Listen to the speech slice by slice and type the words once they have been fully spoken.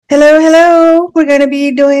tomorrow we're going to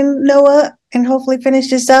be doing Noah and hopefully finish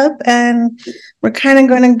this up. And we're kind of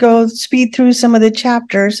going to go speed through some of the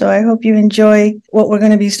chapters. So I hope you enjoy what we're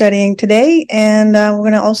going to be studying today. And we're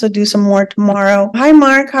going to also do some more tomorrow. Hi,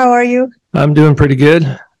 Mark. How are you? I'm doing pretty good.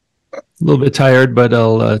 A little bit tired, but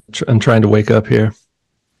I'm trying to wake up here.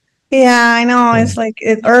 Yeah, I know. It's like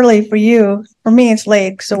it's early for you. For me, it's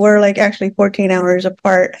late. So we're like actually 14 hours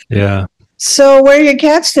apart. Yeah. So where are your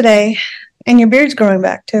cats today? And your beard's growing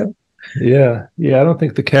back too. Yeah. I don't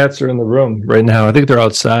think the cats are in the room right now. I think they're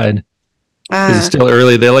outside. Because it's still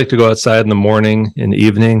early. They like to go outside in the morning and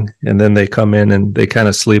evening, and then they come in and they kind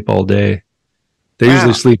of sleep all day. They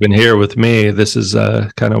usually sleep in here with me. This is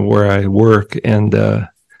kind of where I work, and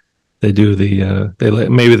they do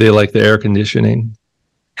maybe they like the air conditioning.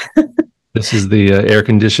 This is the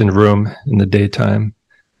air-conditioned room in the daytime.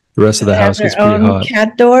 The rest of the house gets pretty hot.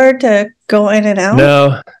 Cat door to go in and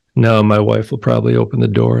out? No. My wife will probably open the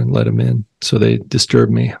door and let them in, so they disturb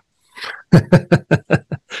me.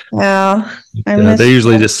 Wow. They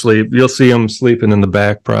usually just sleep. You'll see them sleeping in the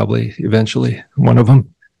back probably eventually, one of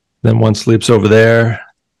them. Then one sleeps over there,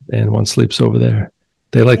 and one sleeps over there.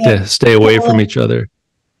 They like to stay away from each other.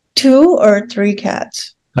 2 or 3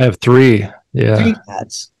 cats? I have 3. Yeah. 3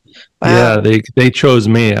 cats. Wow. Yeah, they chose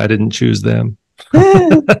me. I didn't choose them.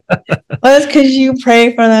 Well, that's because you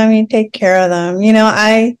pray for them, you take care of them. You know,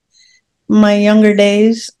 my younger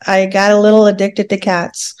days, I got a little addicted to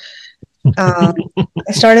cats. I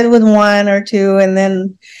started with 1 or 2, and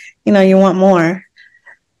then, you want more.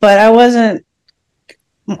 But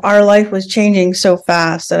our life was changing so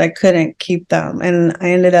fast that I couldn't keep them. And I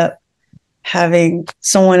ended up having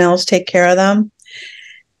someone else take care of them.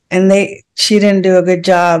 And she didn't do a good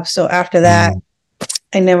job. So after that,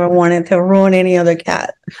 I never wanted to ruin any other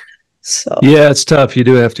cat. So yeah, it's tough. You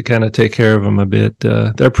do have to kind of take care of them a bit.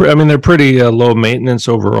 They're pretty low maintenance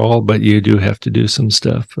overall, but you do have to do some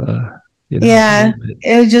stuff. Yeah,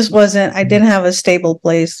 it just wasn't. I didn't have a stable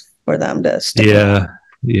place for them to stay.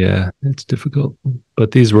 Yeah, it's difficult.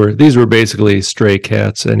 But these were basically stray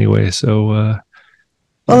cats anyway. So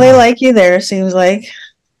well, they like you there. Seems like.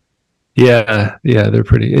 Yeah, they're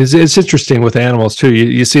pretty. It's interesting with animals too.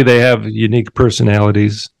 You see, they have unique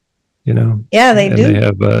personalities. Yeah, they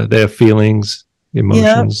do. They have feelings,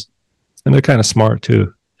 emotions, and they're kind of smart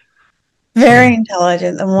too. Very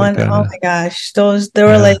intelligent. The one, oh my gosh, they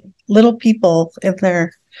were like little people in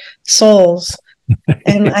their souls.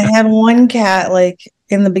 And I had one cat, like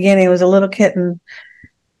in the beginning, it was a little kitten,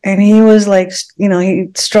 and he was like, he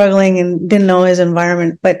struggling and didn't know his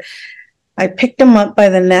environment. But I picked him up by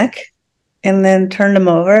the neck and then turned him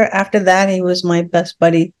over. After that, he was my best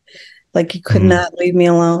buddy. Like, he could not leave me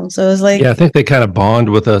alone. So it was like... Yeah, I think they kind of bond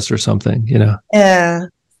with us or something, Yeah.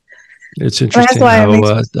 It's interesting. That's why it makes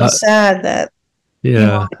me so sad that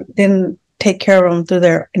I didn't take care of them through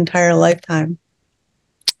their entire lifetime.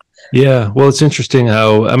 Yeah, well, it's interesting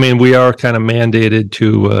how, we are kind of mandated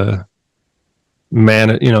to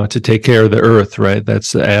to take care of the earth, right?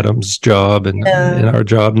 That's Adam's job and our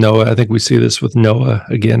job. Noah, I think we see this with Noah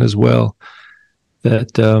again as well.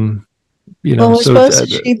 That, we're supposed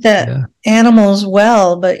to treat the animals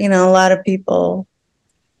well, but, a lot of people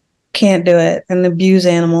can't do it and abuse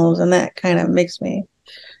animals, and that kind of makes me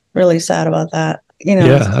really sad about that.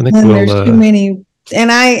 I think there's too many,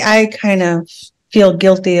 and I kind of feel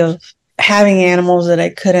guilty of having animals that I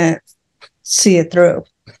couldn't see it through.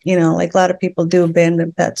 Like a lot of people do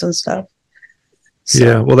abandon pets and stuff. So.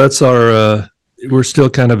 Yeah, well, that's we're still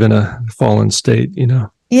kind of in a fallen state,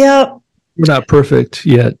 Yep. We're not perfect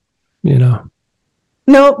yet, No,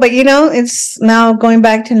 but it's now going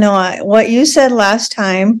back to Noah. What you said last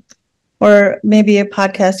time, or maybe a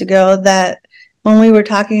podcast ago, that when we were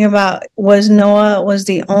talking about Noah was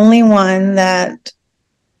the only one that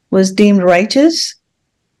was deemed righteous.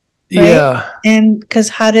 Right? Yeah. And because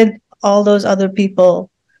how did all those other people,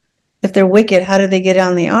 if they're wicked, how did they get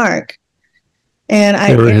on the ark? And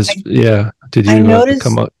Did you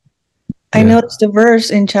come up? I noticed a verse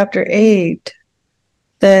in chapter 8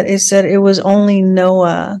 that it said it was only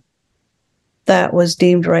Noah that was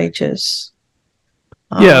deemed righteous.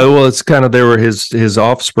 Well, it's kind of, they were his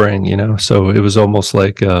offspring, so it was almost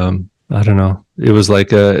like, I don't know. It was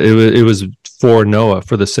like, it was for Noah,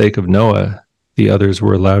 for the sake of Noah, the others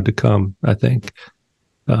were allowed to come, I think.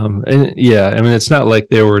 It's not like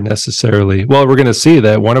they were necessarily, well, we're going to see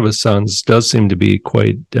that one of his sons does seem to be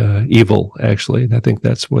quite evil, actually. And I think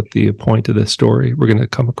that's what the point of this story we're going to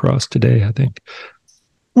come across today, I think.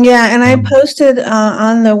 Yeah, and I posted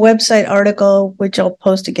on the website article, which I'll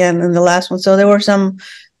post again in the last one. So there were some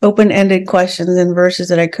open-ended questions and verses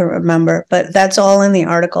that I couldn't remember, but that's all in the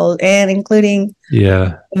article, and including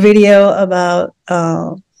a video about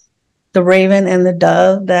the raven and the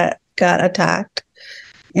dove that got attacked.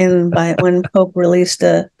 And when Pope released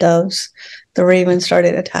the doves, the raven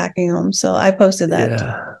started attacking them. So I posted that.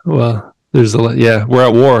 Yeah. Well, we're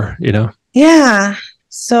at war, Yeah.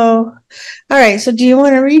 So, all right. So do you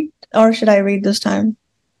want to read, or should I read this time?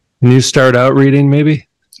 Can you start out reading maybe?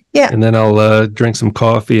 Yeah. And then I'll drink some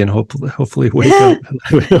coffee and hopefully wake up.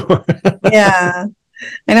 Yeah.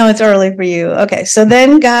 I know it's early for you. Okay. So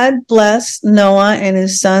then God blessed Noah and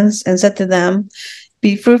his sons and said to them,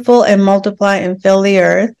 "Be fruitful and multiply and fill the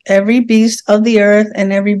earth. Every beast of the earth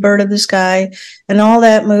and every bird of the sky and all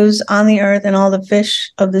that moves on the earth and all the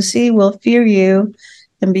fish of the sea will fear you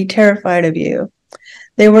and be terrified of you.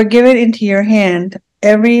 They were given into your hand.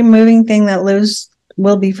 Every moving thing that lives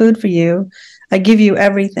will be food for you. I give you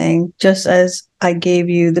everything, just as I gave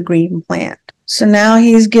you the green plant." So now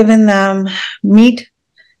he's given them meat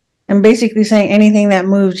and basically saying anything that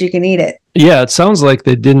moves, you can eat it. Yeah, it sounds like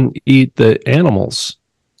they didn't eat the animals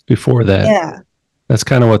before that. Yeah. That's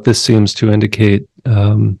kind of what this seems to indicate,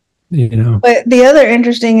 But the other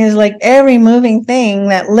interesting is like every moving thing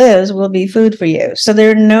that lives will be food for you. So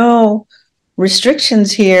there are no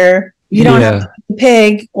restrictions here. You don't have the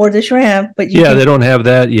pig or the shrimp, but they don't have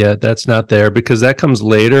that yet. That's not there because that comes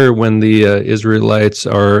later when the Israelites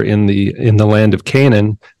are in the land of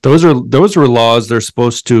Canaan. Those were laws they're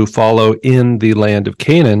supposed to follow in the land of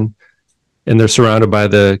Canaan, and they're surrounded by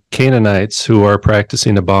the Canaanites who are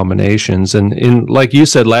practicing abominations. And in like you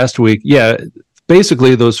said last week,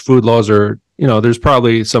 basically those food laws are, there's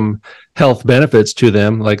probably some health benefits to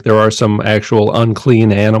them. Like there are some actual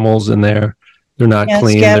unclean animals in there. They're not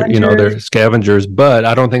clean, they're scavengers, but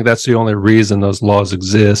I don't think that's the only reason those laws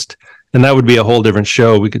exist. And that would be a whole different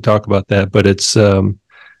show. We could talk about that, but it's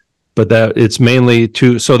mainly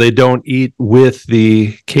so they don't eat with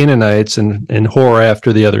the Canaanites and whore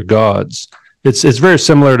after the other gods. It's very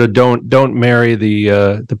similar to don't marry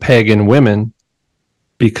the pagan women,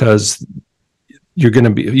 because you're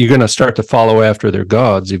going to start to follow after their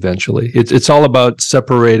gods eventually. It's all about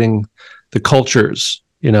separating the cultures.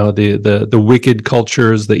 The wicked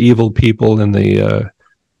cultures, the evil people, and the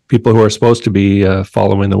people who are supposed to be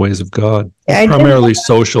following the ways of God. It's primarily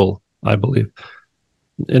social, I believe.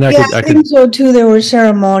 And I think so too. There were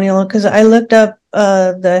ceremonial because I looked up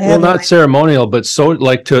not ceremonial, but so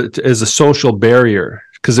like as a social barrier.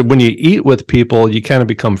 Because when you eat with people, you kind of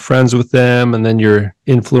become friends with them, and then you're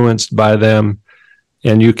influenced by them,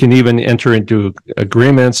 and you can even enter into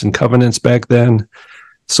agreements and covenants back then.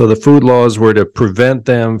 So the food laws were to prevent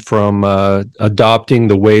them from adopting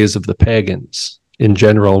the ways of the pagans in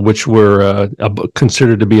general, which were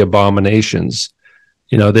considered to be abominations.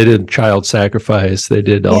 They did child sacrifice. They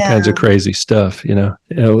did all kinds of crazy stuff,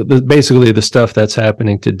 basically the stuff that's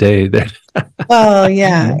happening today. Oh,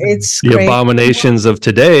 yeah. It's the crazy. Abominations of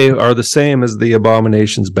today are the same as the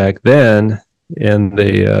abominations back then. And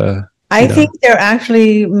I think they're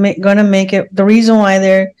actually going to make it. The reason why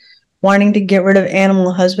they're wanting to get rid of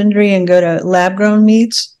animal husbandry and go to lab-grown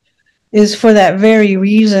meats is for that very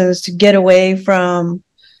reasons, to get away from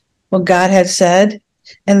what God had said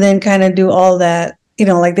and then kind of do all that,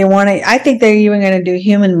 like they want to. I think they're even going to do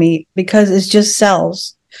human meat because it's just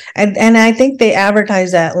sells. And I think they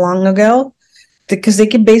advertised that long ago because they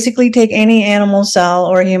can basically take any animal cell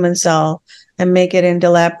or human cell and make it into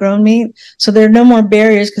lab-grown meat. So there are no more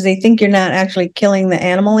barriers because they think you're not actually killing the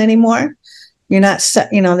animal anymore. You're not,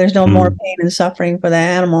 there's no more pain and suffering for the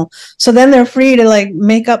animal. So then they're free to like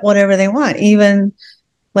make up whatever they want. Even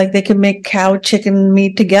like they could make cow, chicken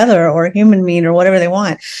meat together or human meat or whatever they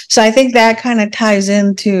want. So I think that kind of ties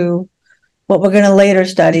into what we're going to later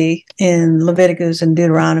study in Leviticus and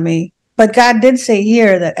Deuteronomy. But God did say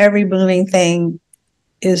here that every moving thing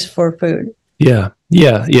is for food. Yeah.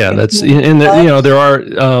 That's, and there are,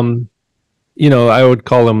 I would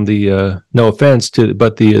call them no offense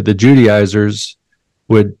but the Judaizers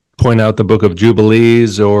would point out the book of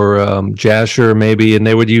Jubilees or Jasher maybe, and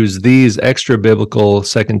they would use these extra biblical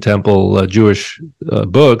Second Temple Jewish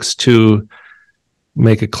books to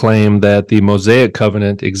make a claim that the Mosaic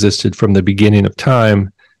covenant existed from the beginning of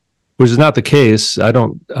time, which is not the case. I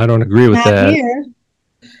don't agree with that. Here.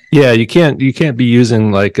 Yeah, you can't be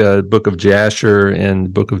using like a book of Jasher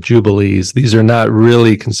and book of Jubilees. These are not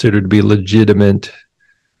really considered to be legitimate.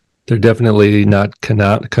 They're definitely not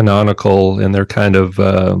canonical, and they're kind of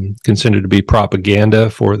considered to be propaganda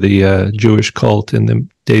for the Jewish cult in the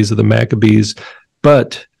days of the Maccabees.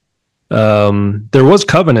 But There was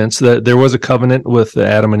covenants. That there was a covenant with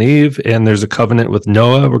Adam and Eve, and there's a covenant with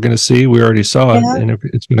Noah. We're going to see. We already saw it, and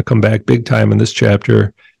it's going to come back big time in this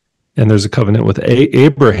chapter. And there's a covenant with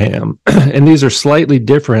Abraham, and these are slightly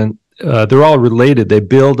different. They're all related. They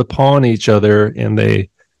build upon each other, and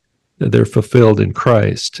they're fulfilled in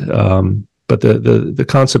Christ. But the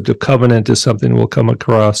concept of covenant is something we'll come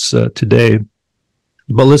across today.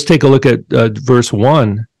 But let's take a look at verse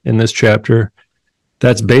 1 in this chapter.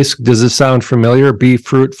 That's basic. Does this sound familiar? Be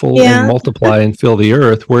fruitful and multiply and fill the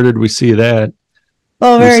earth. Where did we see that?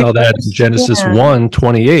 Oh, we saw that in Genesis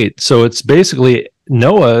 1:28. So it's basically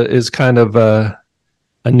Noah is kind of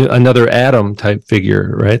another Adam type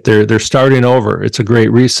figure, right? They're starting over. It's a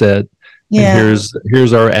great reset. Yeah. And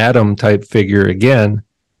here's our Adam type figure again.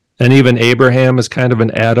 And even Abraham is kind of an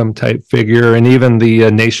Adam type figure, and even the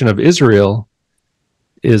nation of Israel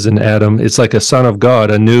is an Adam. It's like a son of God,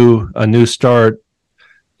 a new start.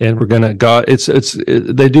 And we're gonna God.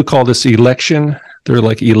 They do call this election. They're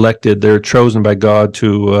like elected. They're chosen by God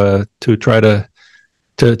to try to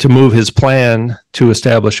move His plan to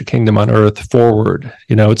establish a kingdom on earth forward.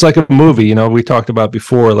 It's like a movie. We talked about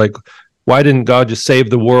before. Like, why didn't God just save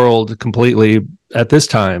the world completely at this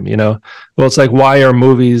time? Well, it's like, why are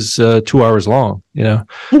movies 2 hours long?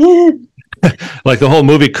 Like the whole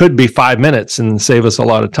movie could be 5 minutes and save us a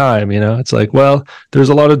lot of time. It's like, well, there's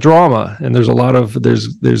a lot of drama, and there's a lot of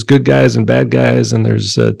there's good guys and bad guys, and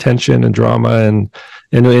there's tension and drama,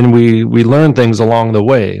 and we learn things along the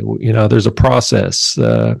way. There's a process,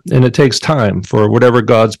 and it takes time for whatever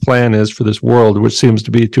God's plan is for this world, which seems to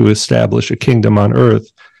be to establish a kingdom on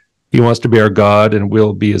earth. He wants to be our God, and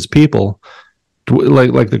we'll be His people.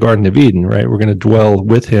 Like the Garden of Eden, right? We're going to dwell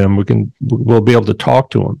with Him. We'll be able to talk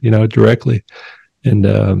to Him, directly,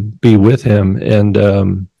 and be with Him. And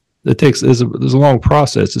there's a long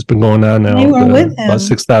process. It's been going on now about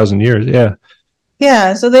 6,000 years. Yeah.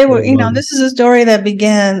 Yeah. So they were, this is a story that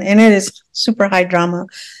began, and it is super high drama,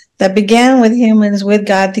 that began with humans with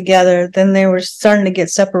God together. Then they were starting to get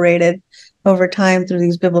separated over time through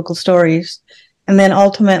these biblical stories. And then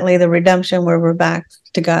ultimately the redemption, where we're back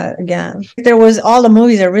to God again. All the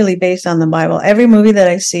movies are really based on the Bible. Every movie that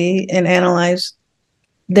I see and analyze,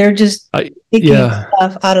 they're just picking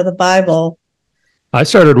stuff out of the Bible. I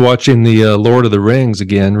started watching the Lord of the Rings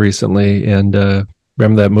again recently, and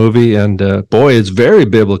remember that movie? And boy, it's very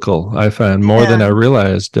biblical. I found more than I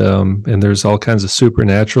realized. And there's all kinds of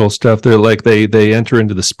supernatural stuff. They're like they enter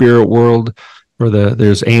into the spirit world, where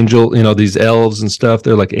there's angel, these elves and stuff.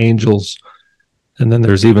 They're like angels. And then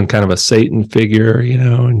there's even kind of a Satan figure,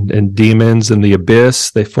 and demons and the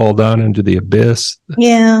abyss. They fall down into the abyss.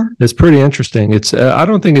 Yeah, it's pretty interesting. It's I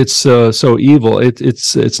don't think it's so evil.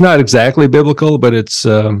 It's not exactly biblical, but it's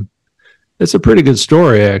a pretty good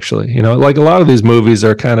story, actually. Like a lot of these movies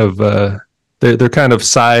are kind of they're kind of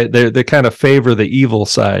they kind of favor the evil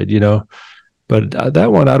side, But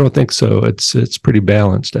that one, I don't think so. It's pretty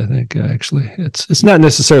balanced, I think. Actually, it's not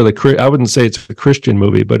necessarily. I wouldn't say it's a Christian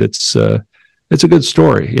movie, but it's a good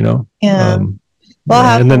story, Yeah.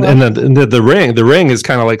 And then the ring is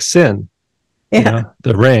kind of like sin. Yeah.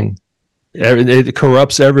 The ring, it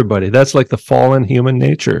corrupts everybody. That's like the fallen human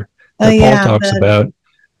nature that Paul talks about.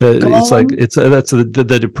 That's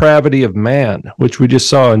the depravity of man, which we just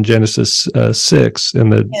saw in Genesis 6,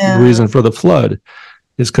 and the reason for the flood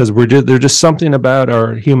is because there's just something about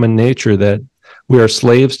our human nature that we are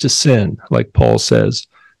slaves to sin, like Paul says.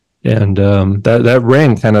 And that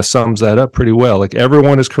ring kind of sums that up pretty well. Like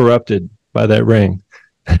everyone is corrupted by that ring,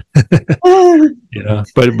 But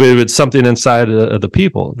it's something inside of the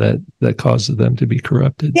people that causes them to be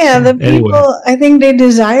corrupted. Yeah, the people. I think they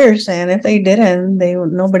desire sin. If they didn't,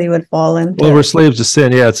 nobody would fall into. Well, we're slaves to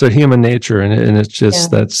sin. Yeah, it's a human nature, and it's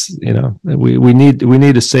just that's we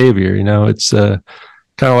need a savior. It's kind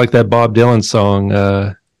of like that Bob Dylan song.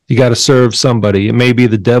 You got to serve somebody. It may be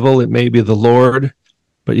the devil, it may be the Lord,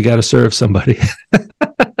 but you got to serve somebody.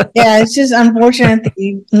 Yeah, it's just unfortunate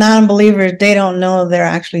the non-believers, they don't know they're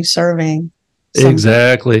actually serving somebody.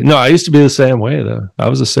 Exactly. No, I used to be the same way, though. I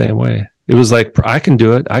was the same way. It was like, I can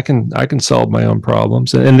do it. I can solve my own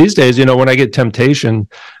problems. And these days, when I get temptation,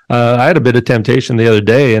 I had a bit of temptation the other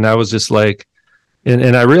day, and I was just like,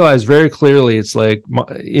 and I realized very clearly, it's like,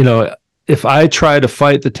 if I try to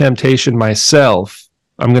fight the temptation myself,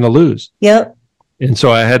 I'm going to lose. Yep. And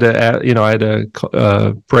so I had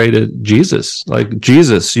to, pray to Jesus, like,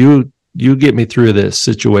 Jesus, you get me through this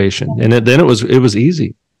situation. And then it was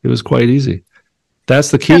easy. It was quite easy.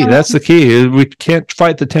 That's the key. That's the key. We can't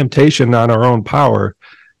fight the temptation on our own power.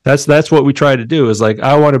 That's what we try to do, is like,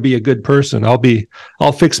 I want to be a good person.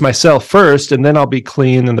 I'll fix myself first, and then I'll be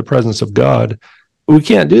clean in the presence of God. We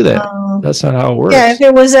can't do that. That's not how it works. Yeah, if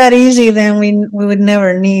it was that easy, then we would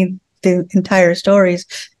never need the entire stories.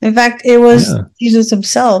 In fact, it was Jesus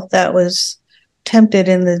himself that was tempted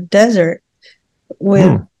in the desert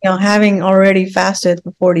with having already fasted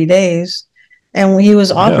for 40 days, and he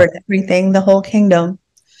was offered everything, the whole kingdom.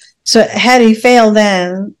 So had he failed,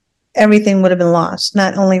 then everything would have been lost,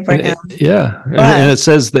 not only for him. And it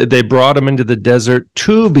says that they brought him into the desert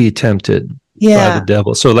to be tempted by the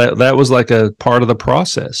devil. So that was like a part of the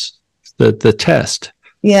process, the test.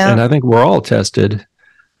 Yeah. And I think we're all tested.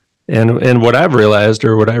 And what I realized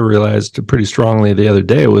pretty strongly the other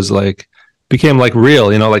day was became real,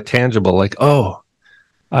 like tangible,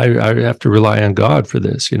 I have to rely on God for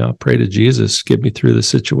this, pray to Jesus, get me through the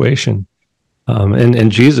situation.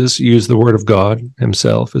 And Jesus used the word of God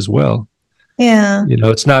himself as well. Yeah.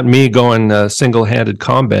 It's not me going single-handed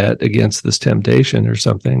combat against this temptation or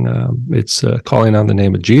something. It's calling on the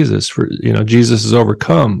name of Jesus for, Jesus has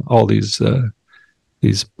overcome all these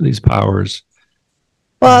powers.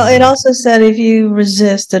 Well, it also said if you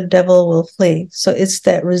resist, the devil will flee. So it's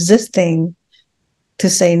that resisting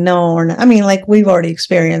to say no or not. I mean, we've already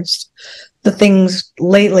experienced the things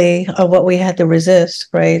lately of what we had to resist,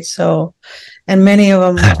 right? So, and many of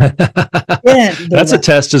them didn't. That's a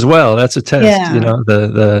test as well. That's a test,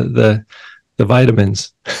 the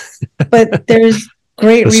vitamins. But there's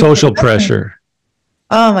great the social pressure.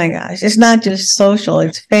 Oh my gosh. It's not just social,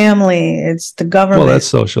 it's family, it's the government. Well, that's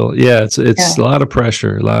social. Yeah, it's a lot of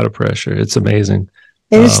pressure, It's amazing.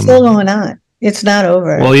 It is still going on. It's not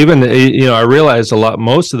over. Well, even, I realized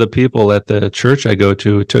most of the people at the church I go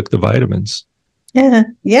to took the vitamins. Yeah.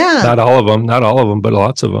 Yeah. Not all of them, but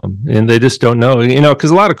lots of them. And they just don't know,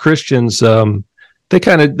 because a lot of Christians, they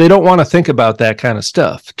don't want to think about that kind of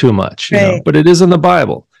stuff too much, but it is in the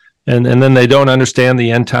Bible. And then they don't understand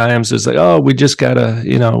the end times. It's we just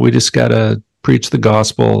gotta preach the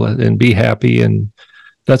gospel and be happy, and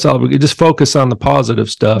that's all. We just focus on the positive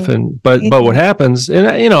stuff. But what happens, and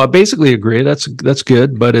I basically agree. That's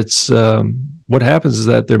good. But it's what happens is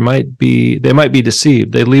that they might be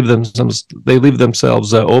deceived. They leave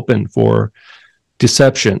themselves open for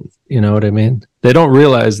deception. You know what I mean? They don't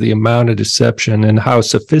realize the amount of deception and how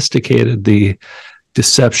sophisticated the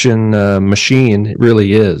deception machine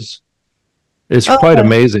really is. It's quite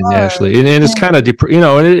amazing, actually, and it's kind of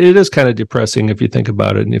it is kind of depressing if you think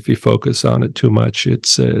about it, and if you focus on it too much.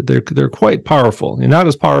 It's they're quite powerful, and not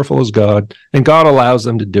as powerful as God, and God allows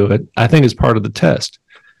them to do it. I think it's part of the test.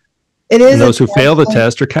 It is. And those who fail the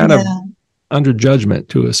test are kind of under judgment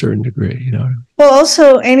to a certain degree. Well,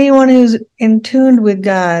 also anyone who's in tune with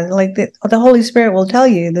God, the Holy Spirit will tell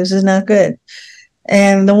you this is not good.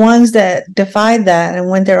 And the ones that defied that and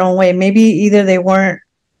went their own way, maybe either they weren't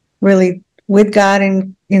really with God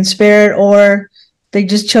in spirit, or they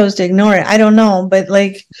just chose to ignore it. I don't know, but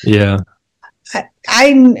I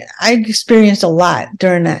experienced a lot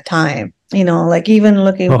during that time. Even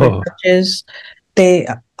looking for churches, they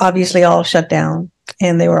obviously all shut down,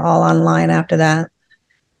 and they were all online after that.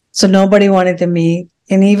 So nobody wanted to meet.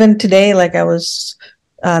 And even today, I was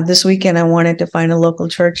this weekend, I wanted to find a local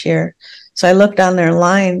church here. So I looked on their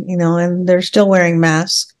line, and they're still wearing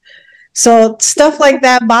masks. So stuff like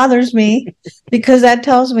that bothers me, because that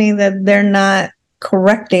tells me that they're not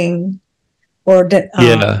correcting or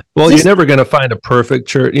well, you're never going to find a perfect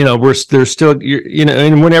church. There's still,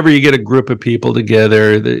 and whenever you get a group of people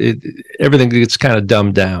together, everything gets kind of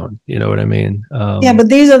dumbed down. You know what I mean? But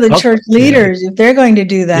these are the church leaders. If they're going to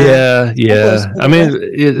do that, I mean,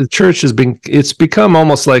 the church it's become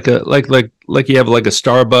almost like you have a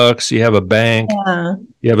Starbucks, you have a bank,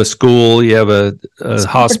 you have a school, you have a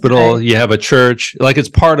hospital, you have a church. It's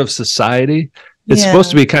part of society. It's supposed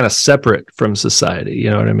to be kind of separate from society. You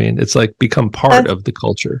know what I mean? It's become part of the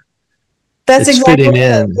culture. That's exactly fitting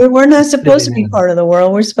in. We're not supposed to be part of the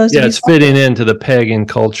world. We're supposed to be. It's fitting into the pagan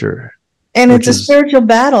culture. And it's a spiritual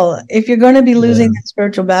battle. If you're going to be losing that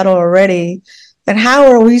spiritual battle already, then how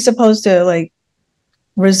are we supposed to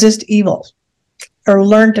resist evil or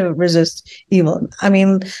learn to resist evil? I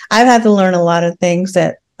mean, I've had to learn a lot of things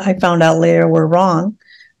that I found out later were wrong.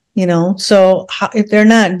 So if they're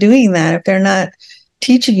not doing that, if they're not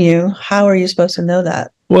teaching you, how are you supposed to know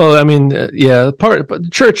that? Well, I mean, but the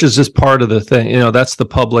church is just part of the thing. That's the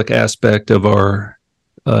public aspect of our,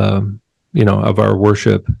 of our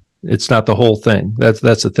worship. It's not the whole thing. That's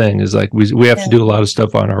the thing. Is we have to do a lot of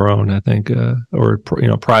stuff on our own, I think, or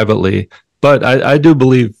privately. But I do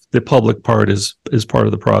believe the public part is part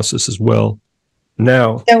of the process as well.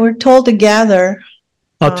 Now, we're told to gather.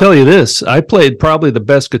 I'll tell you this. I played probably the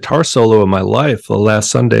best guitar solo of my life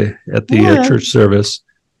last Sunday at the church service.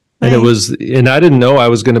 And and I didn't know I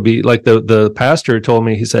was going to be like the pastor told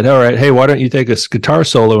me, he said, all right, hey, why don't you take a guitar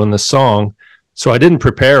solo in this song? So I didn't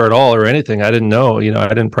prepare at all or anything. I didn't know, I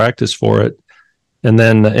didn't practice for it. And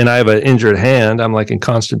then, and I have an injured hand. I'm like in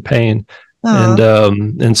constant pain.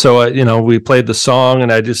 And so, we played the song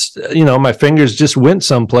and I just, my fingers just went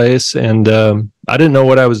someplace and I didn't know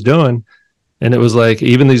what I was doing. And it was like,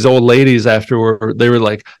 even these old ladies afterward, they were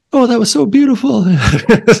like, oh, that was so beautiful. Really,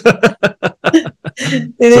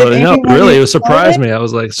 it surprised me. I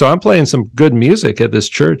was like, so I'm playing some good music at this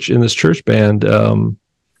church, in this church band.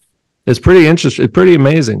 It's pretty interesting, pretty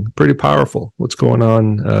amazing, pretty powerful what's going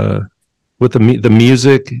on with the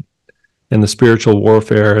music and the spiritual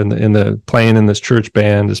warfare and the playing in this church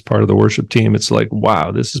band as part of the worship team. It's like, wow,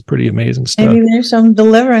 this is pretty amazing stuff. Maybe there's some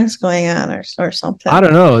deliverance going on or something. I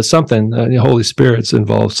don't know. It's something. The Holy Spirit's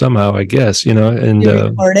involved somehow, I guess, and you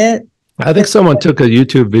record it. I think someone took a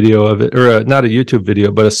YouTube video of it, or not a YouTube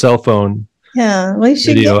video, but a cell phone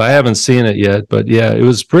video. I haven't seen it yet, but yeah, it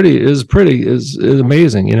was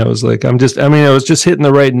amazing. It was like, I was just hitting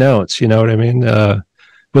the right notes, you know what I mean?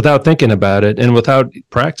 Without thinking about it and without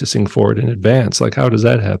practicing for it in advance. Like, how does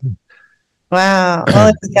that happen? Wow.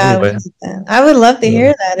 Well, anyway. I would love to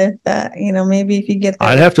hear that. If that, maybe if you get that.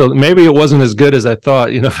 I'd have to, maybe it wasn't as good as I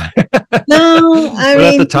thought, No, but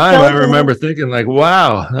at the time I remember thinking like,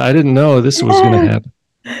 wow, I didn't know this was going to happen.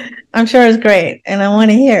 I'm sure it's great. And I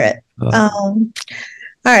want to hear it. All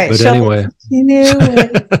right. But anyway.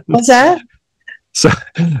 What's that? So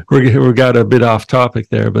we got a bit off topic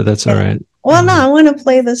there, but that's all right. Well, no, I want to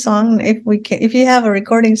play the song if we can. If you have a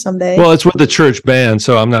recording someday. Well, it's with the church band,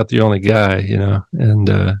 so I'm not the only guy, And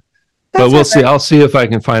but we'll see. I'll see if I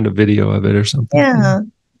can find a video of it or something. Yeah.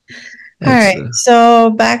 All right. So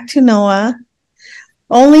back to Noah.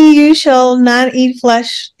 Only you shall not eat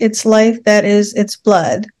flesh, its life, that is its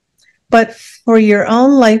blood. But for your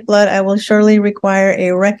own lifeblood, I will surely require a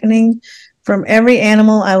reckoning. From every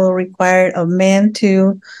animal I will require it. Of man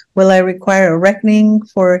too will I require a reckoning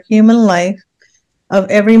for human life. Of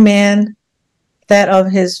every man, that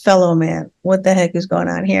of his fellow man. What the heck is going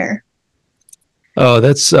on here? Oh,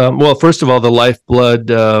 that's well, first of all, the lifeblood,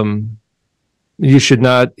 you should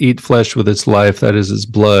not eat flesh with its life, that is its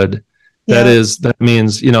blood. Yeah. That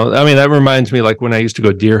means, that reminds me like when I used to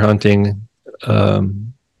go deer hunting,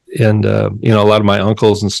 and a lot of my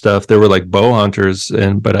uncles and stuff, they were like bow hunters,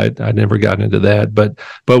 but I never got into that. But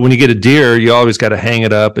when you get a deer, you always got to hang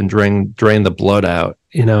it up and drain the blood out,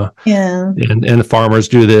 Yeah. And the farmers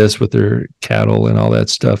do this with their cattle and all that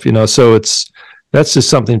stuff, So that's just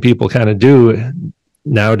something people kind of do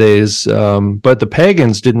nowadays. But the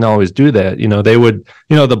pagans didn't always do that. They would,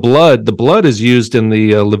 the blood is used in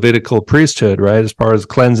the Levitical priesthood, right? As far as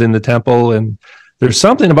cleansing the temple. And there's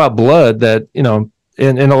something about blood that,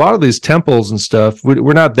 in a lot of these temples and stuff,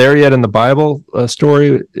 we're not there yet in the Bible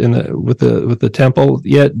story with the temple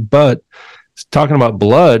yet, but talking about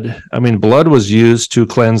blood, blood was used to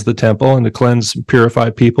cleanse the temple and to purify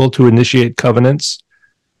people, to initiate covenants.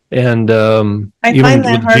 And even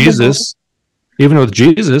with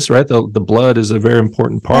Jesus, right? The blood is a very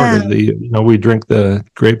important part of we drink the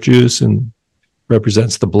grape juice and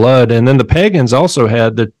represents the blood. And then the pagans also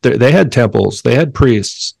they had temples, they had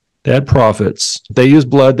priests, they had prophets. They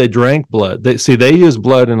used blood. They drank blood. They use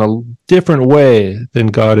blood in a different way than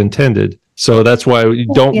God intended. So that's why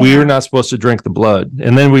we're not supposed to drink the blood.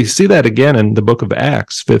 And then we see that again in the book of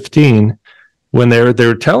Acts 15, when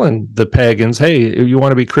they're telling the pagans, hey, you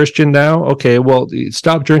want to be Christian now? Okay, well,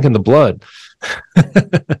 stop drinking the blood.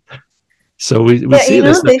 So we see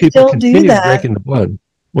this, that people continue drinking the blood.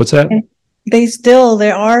 What's that?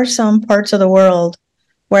 There are some parts of the world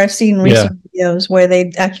where I've seen recent videos where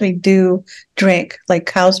they actually do drink, like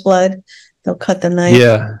cow's blood. They'll cut the knife.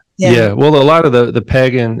 Yeah. Well, a lot of the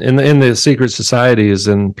pagan in the secret societies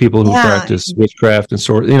and people who practice witchcraft and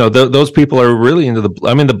sort, those people are really into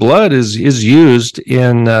the blood is used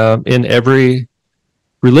in every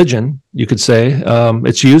religion, you could say.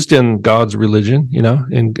 It's used in God's religion,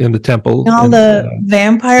 in the temple. All the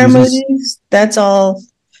vampire movies, that's all.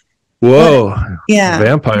 Whoa. Yeah.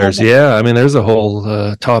 Vampires. Yeah. There's a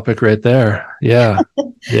whole topic right there. Yeah.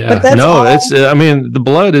 Yeah. The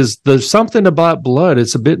blood there's something about blood.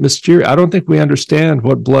 It's a bit mysterious. I don't think we understand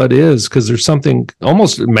what blood is, because there's something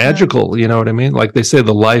almost magical, you know what I mean? Like they say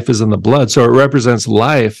the life is in the blood. So it represents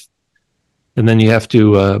life. And then you have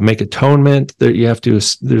to make atonement.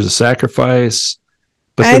 There's a sacrifice.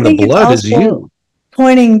 But then the blood is you.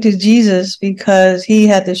 Pointing to Jesus, because he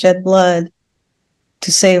had to shed blood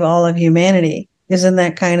to save all of humanity. Isn't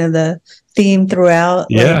that kind of the theme throughout?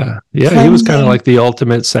 Yeah. He was kind of like the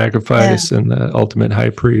ultimate sacrifice and the ultimate high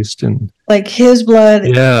priest, and like his blood,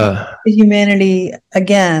 humanity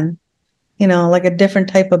again, like a different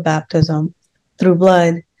type of baptism through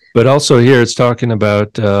blood. But also here it's talking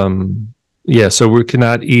about, so we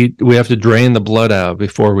cannot eat. We have to drain the blood out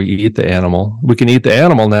before we eat the animal. We can eat the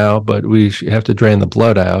animal now, but we have to drain the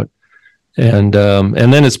blood out. And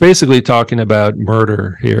then it's basically talking about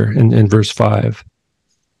murder here in verse 5.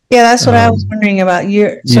 Yeah, that's what I was wondering about. He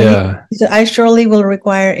said, I surely will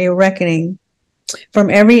require a reckoning. From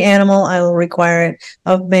every animal, I will require it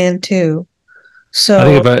of man too. So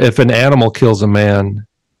I think if an animal kills a man,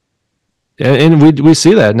 and we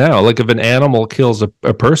see that now, like if an animal kills a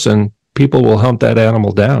person, people will hunt that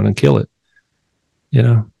animal down and kill it.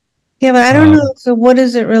 Yeah, but I don't know. So what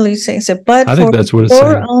does it really say? So, but I think that's what it's saying.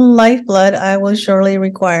 For own lifeblood, I will surely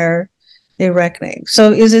require a reckoning.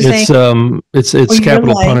 So is it saying it's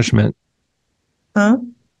capital punishment? Huh?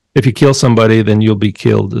 If you kill somebody, then you'll be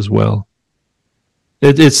killed as well.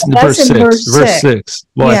 It's verse 6. Verse 6.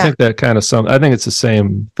 Well, I think that kind of I think it's the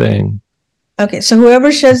same thing. Okay, so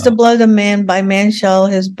whoever sheds the blood of man, by man shall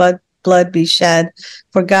his blood be shed.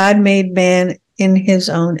 For God made man in his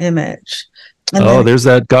own image. And there's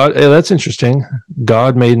that God. Hey, that's interesting.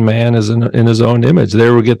 God made man as in his own image.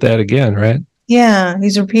 There we get that again, right? Yeah,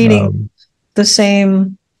 he's repeating the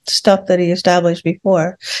same stuff that he established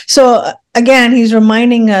before. So again, he's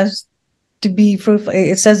reminding us to be fruitful.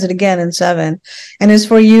 It says it again in 7. And as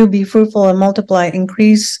for you, be fruitful and multiply,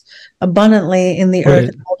 increase abundantly in the earth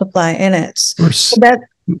and multiply in it. So that's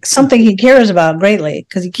something he cares about greatly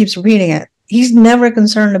because he keeps repeating it. He's never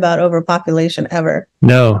concerned about overpopulation ever.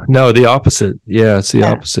 No, the opposite. Yeah, it's the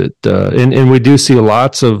opposite. And we do see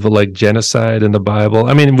lots of like genocide in the Bible.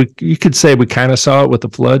 I mean, you could say we kind of saw it with the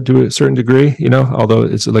flood to a certain degree, although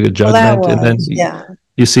it's like a judgment. And then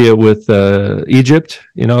you see it with Egypt.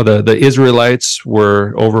 The Israelites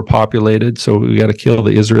were overpopulated, so we got to kill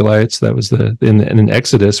the Israelites. That was in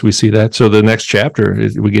Exodus we see that. So the next chapter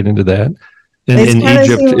we get into that. In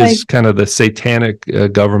Egypt is kind of the satanic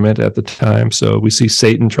government at the time. So we see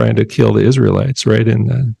Satan trying to kill the Israelites, right, in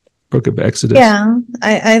the book of Exodus. Yeah,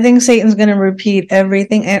 I think Satan's going to repeat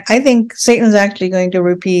everything. And I think Satan's actually going to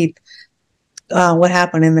repeat what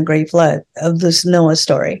happened in the Great Flood of this Noah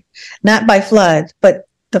story. Not by flood, but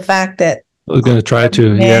the fact that... We're going to try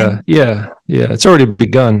to, yeah. It's already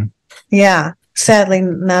begun. Yeah, sadly,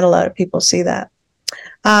 not a lot of people see that.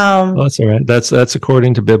 Well, that's all right. That's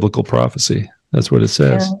according to biblical prophecy. That's what it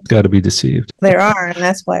says. Yeah. Got to be deceived. There are, and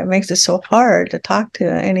that's why it makes it so hard to talk to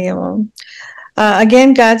any of them.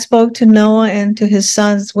 Again, God spoke to Noah and to his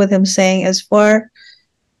sons with him, saying, As far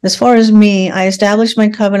as me, I establish my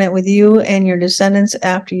covenant with you and your descendants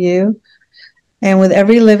after you, and with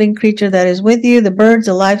every living creature that is with you, the birds,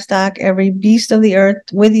 the livestock, every beast of the earth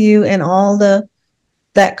with you, and all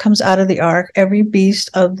that comes out of the ark, every beast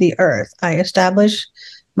of the earth. I establish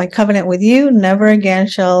my covenant with you. Never again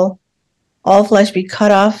shall all flesh be cut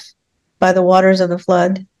off by the waters of the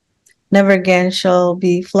flood. Never again shall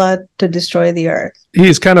be flood to destroy the earth.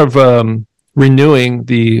 He's kind of renewing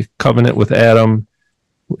the covenant with Adam.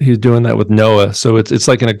 He's doing that with Noah. So it's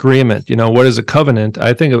like an agreement. What is a covenant?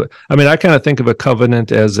 I kind of think of a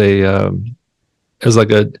covenant as mainly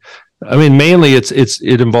it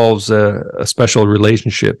involves a special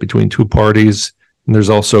relationship between two parties. And there's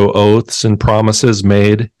also oaths and promises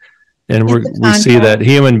made. And we see that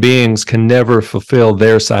human beings can never fulfill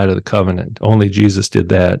their side of the covenant. Only Jesus did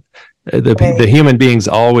that. The human beings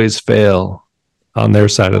always fail on their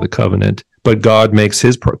side of the covenant, but God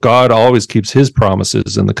always keeps his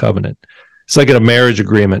promises in the covenant. It's like in a marriage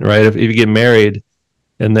agreement, right? If you get married,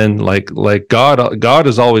 and then like God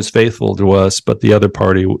is always faithful to us, but the other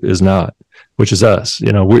party is not, which is us.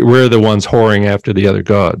 We're the ones whoring after the other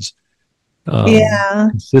gods.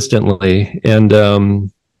 Consistently, and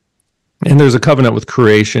there's a covenant with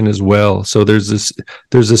creation as well. So there's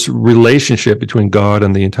this relationship between God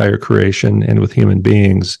and the entire creation, and with human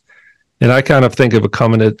beings. And I kind of think of a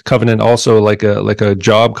covenant also like a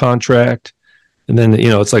job contract. And then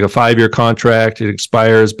it's like a 5-year contract. It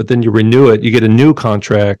expires, but then you renew it. You get a new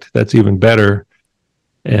contract that's even better,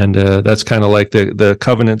 and that's kind of like the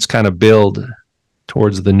covenants kind of build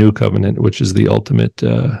towards the new covenant, which is the ultimate.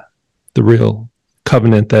 The real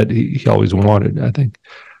covenant that he always wanted, I think.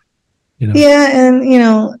 Yeah,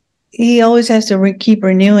 and he always has to keep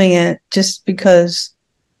renewing it just because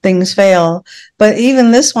things fail. But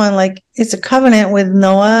even this one, like, it's a covenant with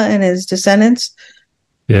Noah and his descendants.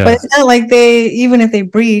 Yeah. But it's not like even if they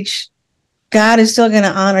breach, God is still going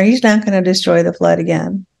to honor. He's not going to destroy the flood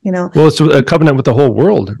again. Well, it's a covenant with the whole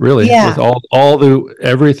world, really, with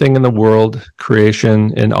everything in the world,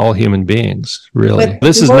 creation, and all human beings. Really, but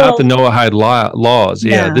this is not the Noahide laws.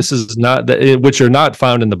 Yeah, this is not which are not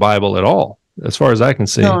found in the Bible at all, as far as I can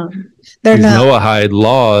see. No, they're not. Noahide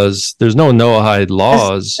laws. There's no Noahide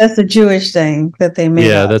laws. That's the Jewish thing that they made.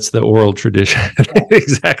 Yeah, that's the oral tradition.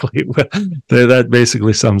 Exactly. That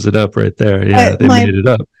basically sums it up right there. Yeah, they made it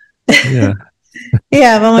up. Yeah.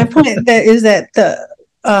 Yeah, but my point is that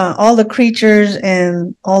all the creatures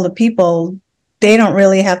and all the people, they don't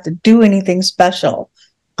really have to do anything special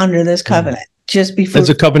under this covenant. Just be fruitful. It's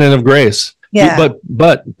a covenant of grace. Yeah.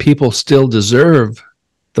 But people still deserve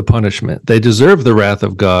the punishment. They deserve the wrath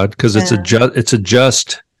of God because it's a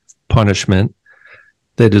just punishment.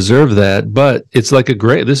 They deserve that, but it's like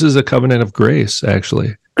this is a covenant of grace,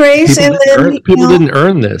 actually. Grace, people didn't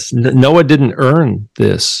earn this. Noah didn't earn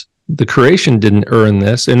this. The creation didn't earn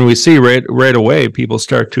this, and we see right away people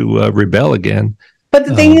start to rebel again. But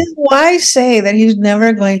the thing is, why say that he's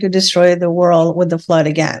never going to destroy the world with the flood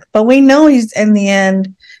again? But we know in the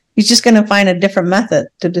end, he's just going to find a different method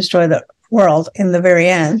to destroy the world in the very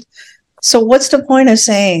end. So what's the point of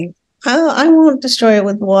saying, I won't destroy it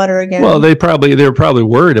with water again? Well, they're probably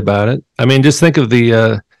worried about it. I mean, just think of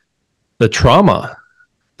the trauma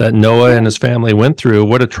that Noah and his family went through.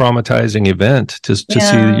 What a traumatizing event to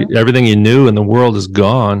see everything you knew in the world is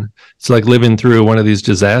gone. It's like living through one of these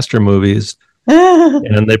disaster movies.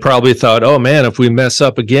 And they probably thought, oh man, if we mess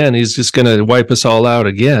up again, he's just going to wipe us all out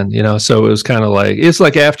again. So it was kind of like, it's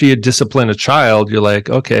like after you discipline a child, you're like,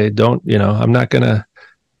 okay, we're not going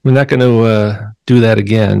to do that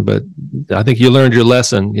again. But I think you learned your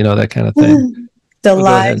lesson, that kind of thing. The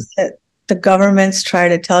lies that the governments try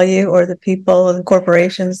to tell you, or the people and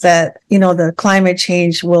corporations, that the climate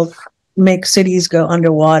change will make cities go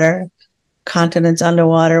underwater, continents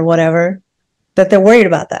underwater, whatever, that they're worried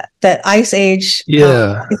about that ice age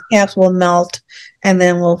ice caps will melt and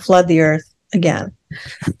then will flood the earth again.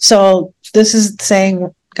 So this is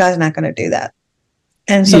saying God's not going to do that.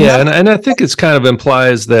 And so and I think it's kind of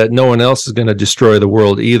implies that no one else is going to destroy the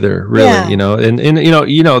world either, really. And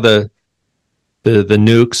the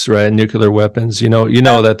nukes, right? Nuclear weapons,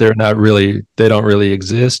 that they don't really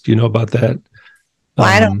exist. You know about that? Well,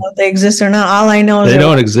 I don't know if they exist or not. All I know is they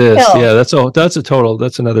don't exist. Yeah, that's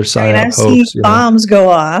another side of see bombs go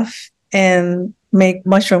off and make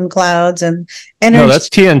mushroom clouds and energy. No, that's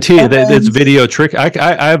TNT. It's video trick.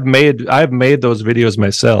 I've made those videos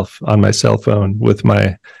myself on my cell phone with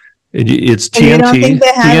my. It's TNT. You don't think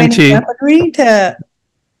they have TNT. Any weaponry to?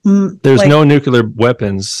 There's no nuclear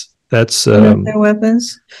weapons. That's nuclear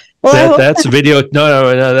weapons. Well, that's video.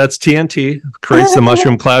 No, that's TNT. Creates the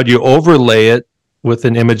mushroom cloud. You overlay it with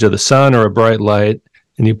an image of the sun or a bright light,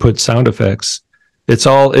 and you put sound effects. It's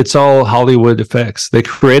all Hollywood effects. They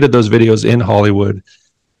created those videos in Hollywood.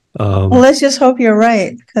 Well, let's just hope you're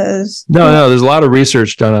right, because no, there's a lot of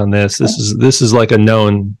research done on this. This is like a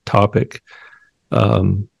known topic.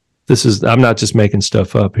 I'm not just making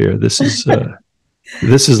stuff up here. This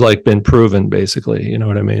is like been proven, basically. You know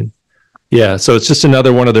what I mean? Yeah. So it's just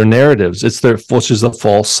another one of their narratives. Which is a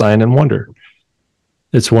false sign and wonder.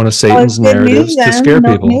 It's one of Satan's narratives to scare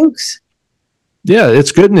people. Nukes. Yeah,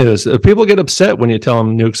 it's good news. People get upset when you tell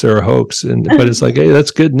them nukes are a hoax, but it's like, hey,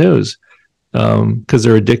 that's good news, because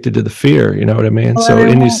they're addicted to the fear. You know what I mean? Well,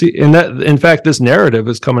 and you see, in fact, this narrative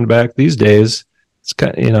is coming back these days. It's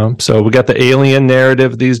kind of, so we got the alien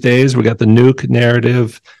narrative these days. We got the nuke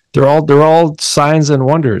narrative. They're all signs and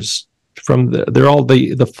wonders they're all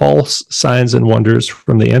the false signs and wonders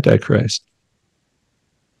from the Antichrist.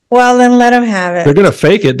 Well, then let them have it. They're going to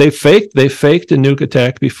fake it. They faked a nuke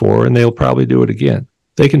attack before, and they'll probably do it again.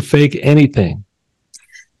 They can fake anything.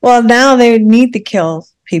 Well, now they need to kill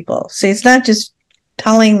people. See, it's not just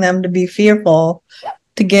telling them to be fearful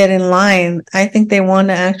to get in line. I think they want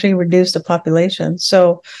to actually reduce the population.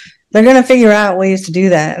 So they're going to figure out ways to do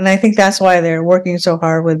that. And I think that's why they're working so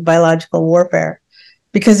hard with biological warfare.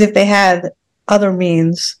 Because if they had other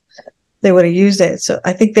means, they would have used it. So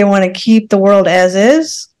I think they want to keep the world as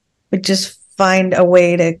is, but just find a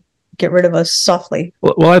way to get rid of us softly.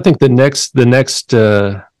 Well, I think the next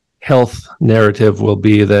health narrative will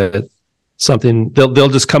be that they'll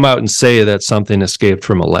just come out and say that something escaped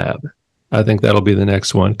from a lab. I think that'll be the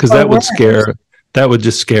next one, because that would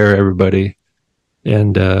just scare everybody.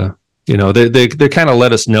 And they kind of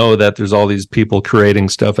let us know that there's all these people creating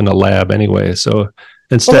stuff in a lab anyway. So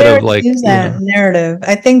instead of like use that narrative,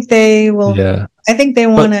 I think they will. Yeah. I think they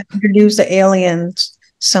want to introduce the aliens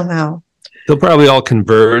somehow. they'll probably all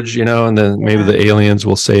converge, and then maybe the aliens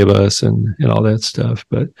will save us and all that stuff.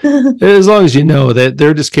 But as long as you know that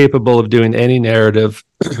they're just capable of doing any narrative,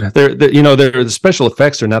 the special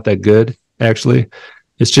effects are not that good, actually.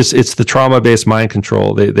 It's the trauma-based mind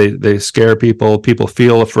control. They scare people. People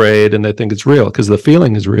feel afraid, and they think it's real because the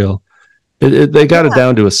feeling is real. They got it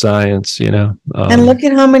down to a science, And look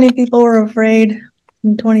at how many people were afraid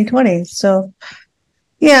in 2020. So,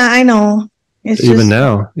 yeah, I know. It's even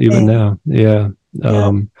now, yeah.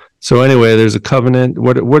 So anyway, there's a covenant.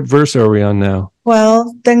 What verse are we on now?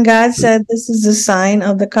 Well, then God said, "This is the sign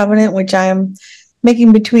of the covenant which I am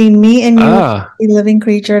making between me and you, a living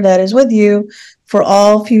creature that is with you for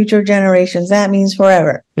all future generations." That means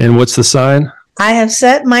forever. And what's the sign? I have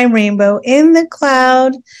set my rainbow in the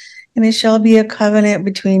cloud, and it shall be a covenant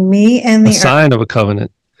between me and the earth. Sign of a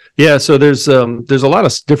covenant. Yeah, so there's a lot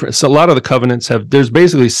of different. So a lot of the covenants there's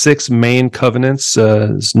basically 6 main covenants.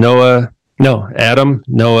 Adam,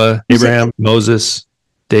 Noah, Abraham, Moses,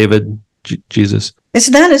 David, Jesus. It's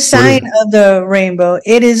not a sign of the rainbow.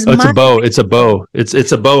 It is. It's a bow. It's a bow.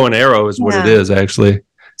 It's a bow and arrow is what it is, actually.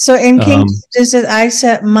 So in King James it says, "I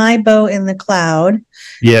set my bow in the cloud."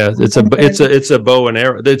 Yeah, it's a bow and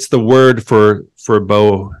arrow. It's the word for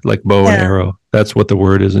bow, like bow and arrow. That's what the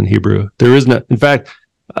word is in Hebrew. There is no. In fact,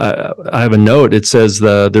 I have a note. It says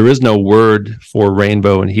there is no word for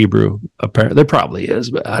rainbow in Hebrew. Apparently, there probably is,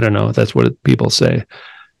 but I don't know if that's what people say.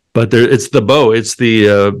 But it's the bow. It's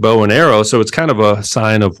the bow and arrow. So it's kind of a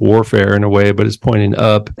sign of warfare in a way, but it's pointing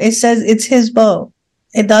up. It says it's his bow.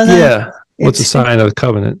 It doesn't. Yeah. What's a sign of the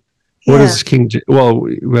covenant? What is King? Well,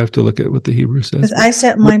 we have to look at what the Hebrew says. I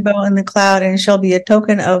set my bow in the cloud, and it shall be a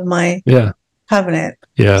token of my covenant.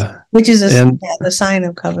 Yeah. Which is the sign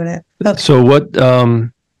of covenant. Okay. So what?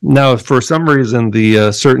 Now, for some reason,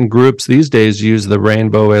 the certain groups these days use the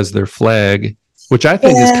rainbow as their flag, which I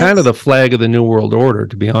think is kind of the flag of the New World Order,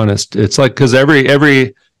 to be honest. It's like, because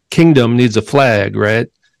every kingdom needs a flag, right?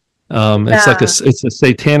 It's like it's a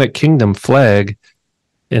satanic kingdom flag,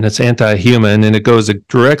 and it's anti-human, and it goes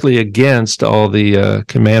directly against all the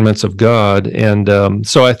commandments of God. And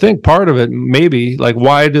so I think part of it, maybe, like,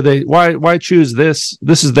 why choose this?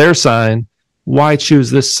 This is their sign. Why choose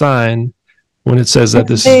this sign when it says that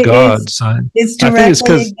this is God's sign? It's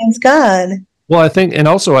directly against God. Well, I think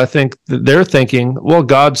that they're thinking, well,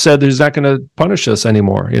 God said he's not going to punish us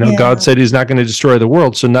anymore. God said he's not going to destroy the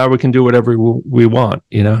world. So now we can do whatever we want.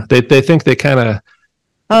 They think they kind of.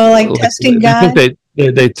 Oh, like testing God? I think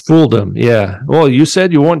they fooled them. Yeah. Well, you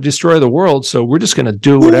said you won't destroy the world, so we're just going to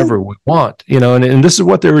do whatever we want. And this is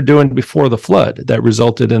what they were doing before the flood that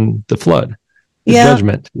resulted in the flood, the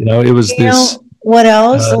judgment. It was this. What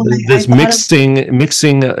else? This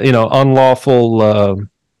mixing, unlawful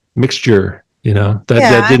mixture.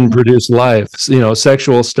 That didn't produce life.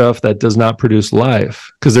 Sexual stuff that does not produce life,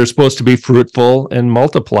 because they're supposed to be fruitful and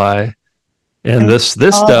multiply. And this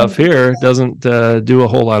stuff here doesn't do a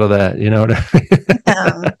whole lot of that, you know what I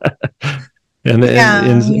mean?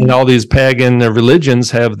 And all these pagan religions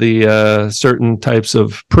have the certain types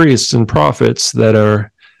of priests and prophets that are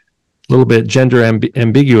a little bit gender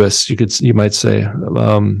ambiguous, you might say.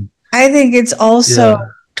 I think it's also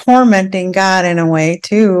tormenting God in a way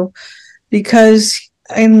too, because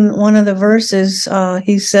in one of the verses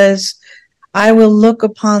he says, "I will look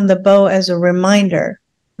upon the bow as a reminder."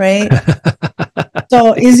 Right?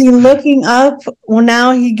 So is he looking up? Well,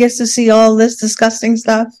 now he gets to see all this disgusting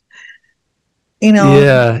stuff.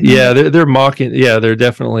 Yeah, they're mocking. Yeah, they're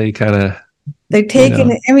definitely kind of. They're taking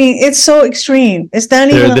it. I mean, it's so extreme. It's not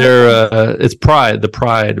even. It's Pride,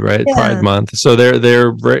 right? Yeah. Pride Month. So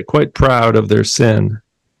they're quite proud of their sin.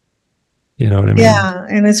 You know what I mean? Yeah,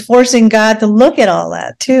 and it's forcing God to look at all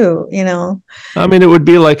that too. I mean, it would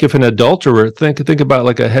be like if an adulterer, think about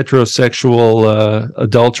like a heterosexual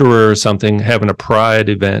adulterer or something having a pride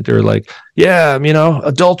event, or like,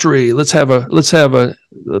 adultery. Let's have a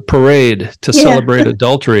parade to celebrate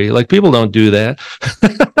adultery. Like, people don't do that.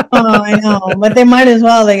 Oh, I know, but they might as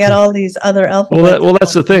well. They got all these other alphabets. Well,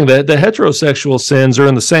 that's the thing. The heterosexual sins are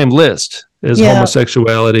in the same list as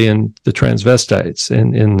homosexuality and the transvestites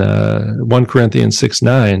in 1 Corinthians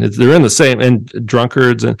 6:9. They're in the same, and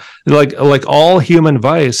drunkards, and like all human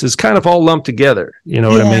vice is kind of all lumped together. You know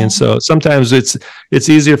what I mean? So sometimes it's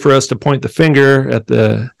easier for us to point the finger at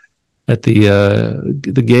the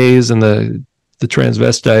gays and the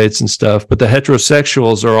transvestites and stuff, but the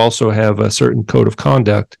heterosexuals also have a certain code of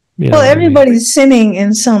conduct. Well, everybody's sinning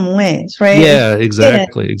in some ways, right? Yeah,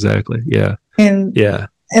 exactly. Yeah. And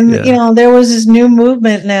there was this new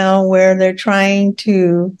movement now where they're trying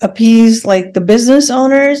to appease like the business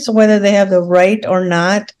owners, whether they have the right or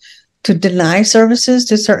not to deny services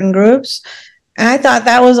to certain groups. And I thought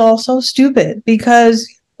that was also stupid, because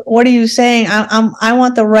what are you saying? I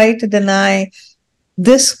want the right to deny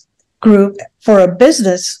this group for a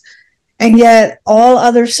business, and yet all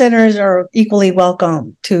other sinners are equally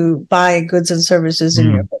welcome to buy goods and services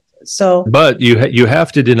in your business. So, but you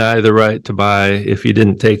have to deny the right to buy if you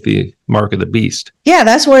didn't take the mark of the beast. Yeah,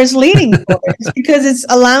 that's where it's leading towards, because it's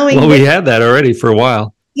allowing. Well, we had that already for a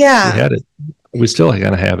while. Yeah, we had it. We still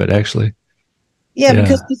kind of have it, actually. Yeah,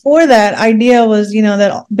 because before that idea was,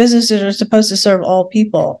 that businesses are supposed to serve all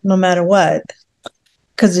people, no matter what,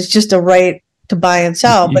 because it's just a right to buy and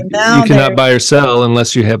sell. But now you cannot buy or sell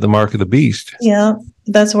unless you have the mark of the beast. Yeah,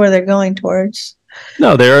 that's where they're going towards.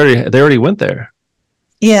 No, they already went there.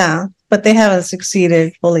 Yeah, but they haven't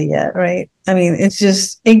succeeded fully yet, right? I mean, it's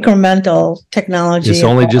just incremental technology. It's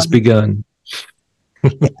only just begun.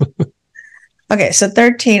 Okay, so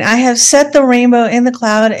 13. I have set the rainbow in the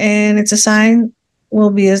cloud, and it's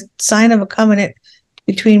will be a sign of a covenant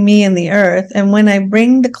between me and the earth. And when I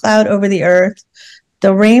bring the cloud over the earth,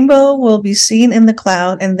 the rainbow will be seen in the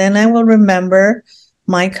cloud, and then I will remember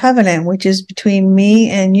my covenant, which is between me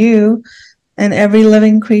and you and every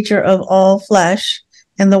living creature of all flesh.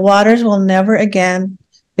 And the waters will never again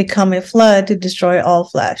become a flood to destroy all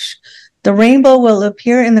flesh. The rainbow will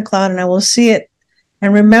appear in the cloud, and I will see it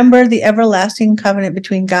and remember the everlasting covenant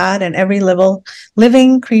between God and every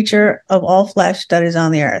living creature of all flesh that is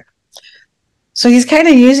on the earth. So he's kind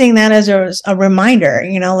of using that as a reminder,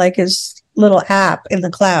 like his little app in the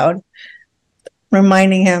cloud,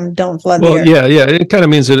 reminding him, don't flood the earth. Yeah. It kind of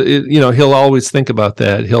means that, he'll always think about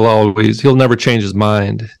that. He'll never change his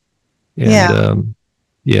mind. And,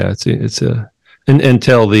 it's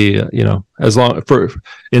until the, as long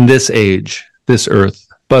in this age, this earth.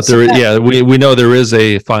 But we know there is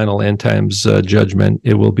a final end times judgment.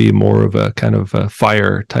 It will be more of a kind of a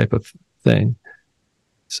fire type of thing.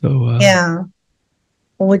 So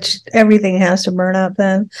which everything has to burn up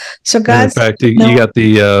then. So God. In fact, you got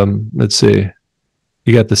the let's see,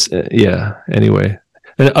 you got this. Anyway,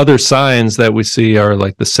 and other signs that we see are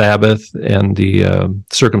like the Sabbath and the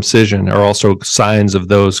circumcision are also signs of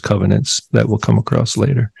those covenants that we'll come across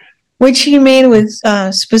later. Which he made with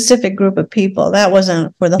a specific group of people. That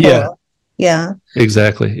wasn't for the whole. Yeah.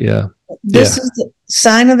 Exactly. Yeah. This is the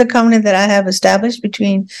sign of the covenant that I have established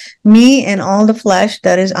between me and all the flesh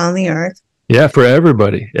that is on the earth. Yeah, for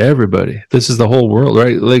everybody. This is the whole world,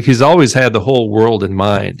 right? Like he's always had the whole world in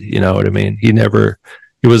mind. You know what I mean? He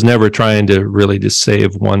was never trying to really just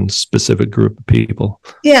save one specific group of people.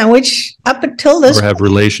 Yeah, which up until this or have point,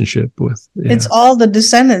 relationship with. Yeah. It's all the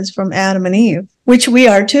descendants from Adam and Eve, which we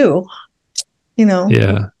are too.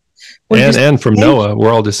 Yeah. And from Noah.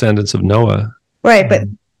 We're all descendants of Noah. Right, but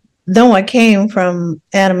Noah came from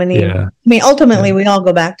Adam and Eve. Yeah. I mean, ultimately, we all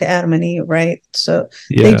go back to Adam and Eve, right? So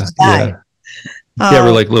they just died. Yeah,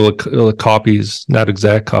 we're like little copies, not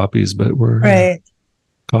exact copies, but we're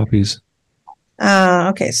copies.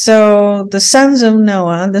 Okay, so the sons of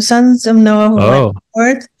Noah who went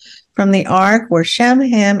forth from the ark were Shem,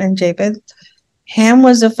 Ham, and Japheth. Ham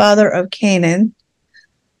was the father of Canaan.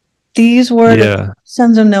 These were the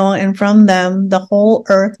sons of Noah, and from them the whole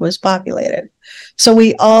earth was populated. So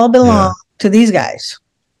we all belong to these guys.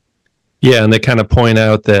 Yeah, and they kind of point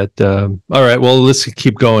out that all right, well, let's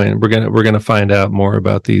keep going. We're gonna find out more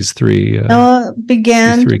about these three. Noah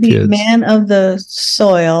began to be a man of the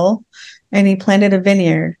soil, and he planted a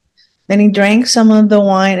vineyard. Then he drank some of the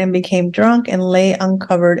wine and became drunk and lay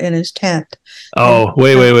uncovered in his tent. Oh,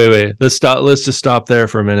 wait. Let's just stop there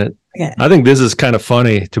for a minute. Okay. I think this is kind of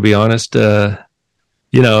funny, to be honest.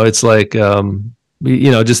 It's like,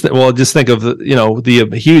 just think of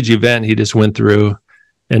the huge event he just went through.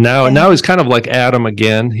 And now he's kind of like Adam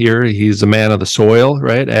again here. He's a man of the soil,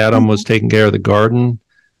 right? Adam was taking care of the garden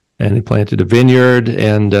and he planted a vineyard.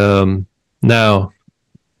 And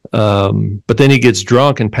but then he gets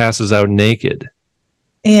drunk and passes out naked.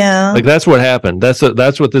 Yeah. Like that's what happened. That's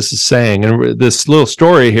what this is saying. And this little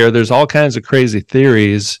story here, there's all kinds of crazy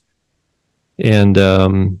theories. And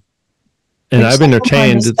I've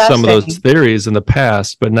entertained some of those theories in the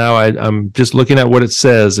past, but now I'm just looking at what it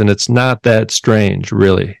says, and it's not that strange,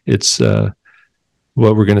 really. It's what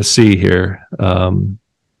we're going to see here. But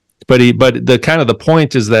the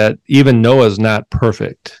point is that even Noah's not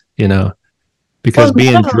perfect, because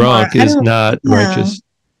being drunk is not righteous.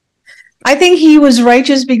 I think he was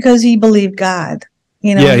righteous because he believed God.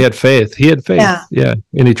 Yeah, he had faith. Yeah,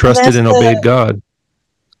 and he trusted and obeyed God.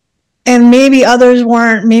 And maybe others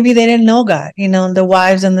weren't. Maybe they didn't know God. The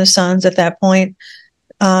wives and the sons at that point.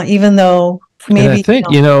 Even though maybe. And I think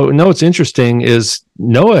what's interesting is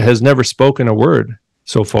Noah has never spoken a word.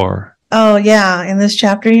 so far. Oh yeah, in this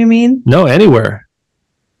chapter, you mean? No, anywhere.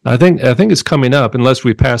 I think it's coming up, unless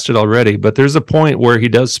we passed it already. But there's a point where he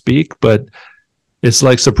does speak, but it's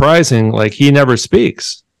like surprising. Like he never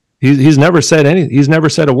speaks. He's never said anything. He's never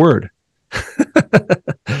said a word.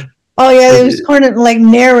 Oh yeah, he was kind of like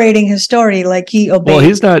narrating his story, like he obeyed. Well,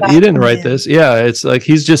 he's not. He didn't write this. Yeah, it's like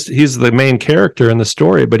he's the main character in the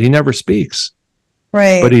story, but he never speaks.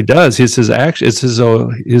 Right. But he does. It's his action. It's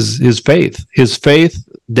his faith. His faith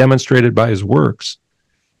demonstrated by his works.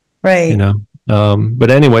 Right. You know. But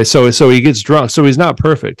anyway, so he gets drunk. So he's not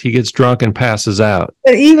perfect. He gets drunk and passes out.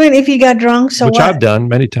 But even if he got drunk, so which what? I've done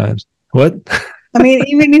many times. What? I mean,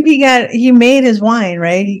 even if he made his wine,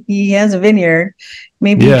 right? He has a vineyard.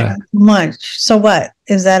 Maybe he drank too much. So what?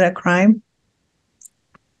 Is that a crime?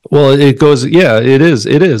 Well, it goes. Yeah, it is.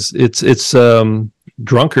 It is. It's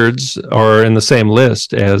drunkards are in the same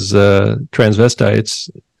list as transvestites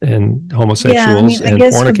and homosexuals and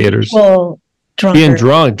fornicators. Being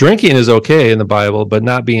drunk, drinking is okay in the Bible, but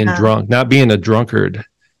not being drunk, not being a drunkard,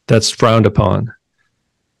 that's frowned upon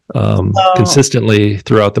consistently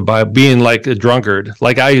throughout the Bible. Being like a drunkard,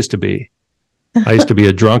 like I used to be. I used to be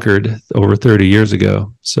a drunkard over 30 years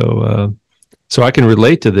ago. So I can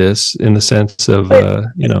relate to this in the sense of,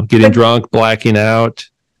 getting drunk, blacking out,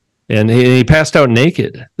 and he passed out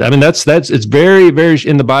naked. I mean, it's very, very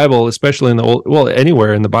in the Bible, especially in the old, well,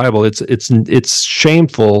 anywhere in the Bible, it's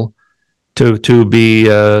shameful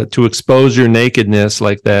to expose your nakedness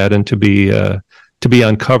like that and to be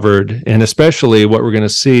uncovered. And especially what we're going to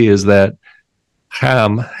see is that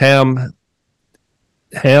Ham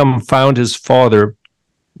found his father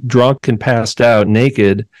drunk and passed out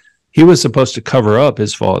naked. He was supposed to cover up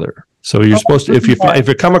his father. So you're supposed to, if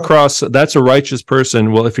you come across, that's a righteous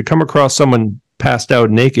person. Well, if you come across someone passed out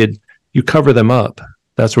naked, you cover them up.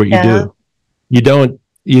 That's what you do. You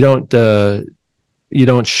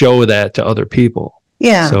don't show that to other people.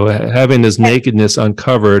 Yeah. So having his nakedness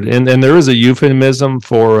uncovered, and there is a euphemism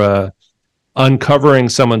for uncovering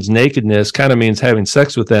someone's nakedness, kind of means having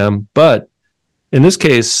sex with them. But in this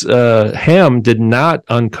case, Ham did not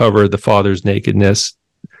uncover the father's nakedness.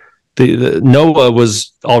 Noah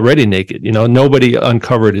was already naked. Nobody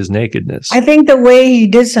uncovered his nakedness. I think the way he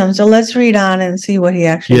did some. So let's read on and see what he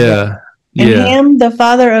actually did. And Ham, the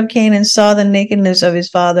father of Canaan, saw the nakedness of his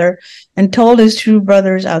father and told his two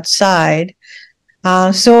brothers outside.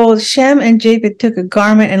 So Shem and Japheth took a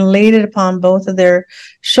garment and laid it upon both of their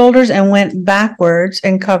shoulders and went backwards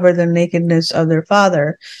and covered the nakedness of their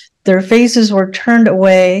father. Their faces were turned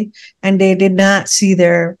away, and they did not see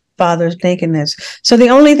their father's nakedness. So the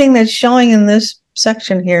only thing that's showing in this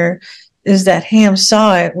section here is that Ham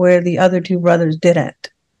saw it where the other two brothers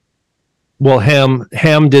didn't. Well,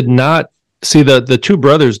 Ham did not see. The two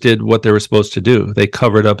brothers did what they were supposed to do. They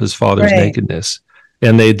covered up his father's nakedness,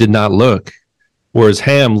 and they did not look. Whereas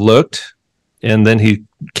Ham looked, and then he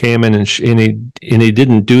came in and he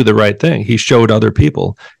didn't do the right thing. He showed other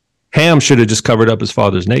people. Ham should have just covered up his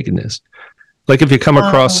father's nakedness. Like if you come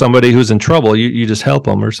across somebody who's in trouble, you just help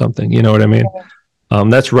them or something. You know what I mean?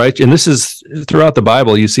 That's right. And this is throughout the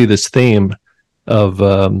Bible. You see this theme of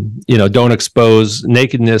don't expose.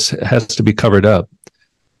 Nakedness has to be covered up.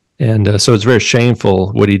 And so it's very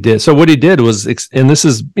shameful what he did. So what he did was, and this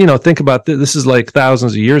is, think about this. This is like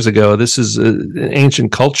thousands of years ago. This is an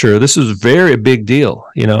ancient culture. This was a very big deal.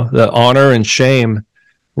 The honor and shame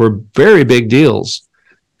were very big deals.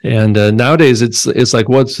 And nowadays it's like,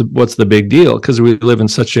 what's the big deal? Because we live in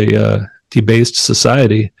such a debased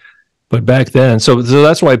society. But back then, so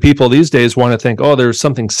that's why people these days want to think, oh, there's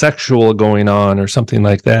something sexual going on or something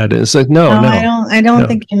like that. And it's like, no. I don't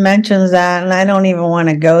think he mentions that, and I don't even want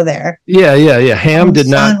to go there. Yeah. Ham did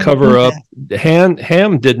not cover up.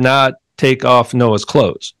 Ham did not take off Noah's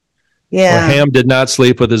clothes. Yeah. Or Ham did not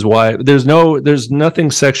sleep with his wife. There's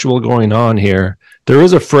nothing sexual going on here. There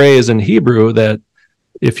is a phrase in Hebrew that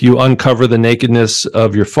if you uncover the nakedness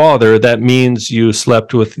of your father, that means you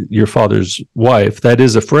slept with your father's wife. That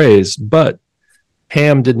is a phrase, but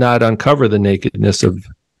Ham did not uncover the nakedness of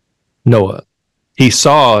Noah. He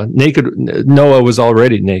saw naked. Noah was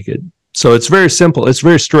already naked. So it's very simple. It's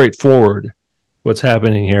very straightforward what's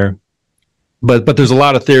happening here. But there's a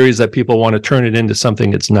lot of theories that people want to turn it into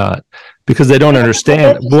something it's not because they don't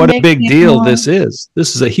understand what a big deal this is.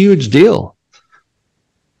 This is a huge deal.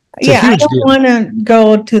 I don't want to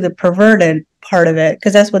go to the perverted part of it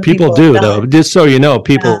because that's what people do, though. Just so you know,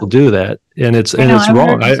 people do that, and it's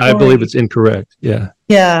wrong. I believe it's incorrect.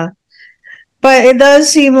 Yeah, but it does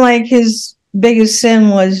seem like his biggest sin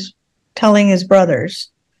was telling his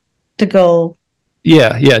brothers to go.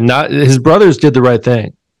 Yeah. Not his brothers did the right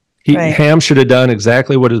thing. Ham should have done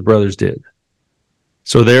exactly what his brothers did.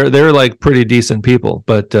 So they're like pretty decent people.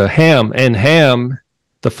 But Ham,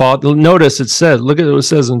 the father. Notice it says, look at what it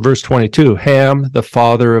says in verse 22. Ham, the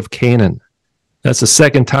father of Canaan. That's the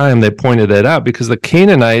second time they pointed that out, because the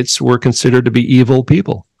Canaanites were considered to be evil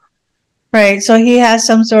people. Right. So he has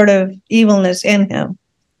some sort of evilness in him.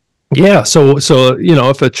 Yeah. So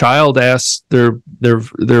if a child asks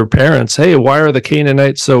their parents, "Hey, why are the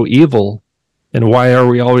Canaanites so evil, and why are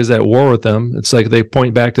we always at war with them?" It's like they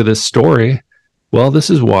point back to this story. Well, this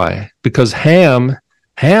is why. Because Ham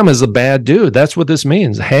is a bad dude. That's what this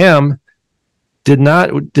means. Ham did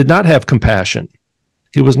not have compassion.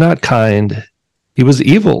 He was not kind. He was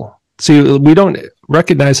evil. See, we don't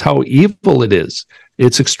recognize how evil it is.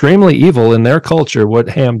 It's extremely evil in their culture what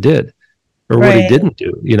Ham did, or what he didn't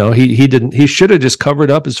do. He should have just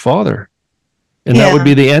covered up his father, and that would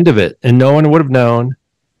be the end of it, and no one would have known.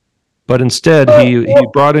 But instead, he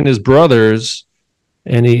brought in his brothers,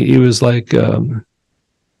 and he was like, you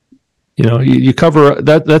cover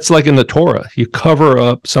that. That's like in the Torah. You cover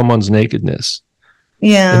up someone's nakedness,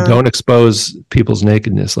 and don't expose people's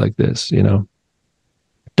nakedness like this.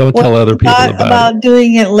 Don't tell other people about it.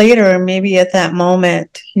 Doing it later, and maybe at that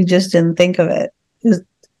moment he just didn't think of it. The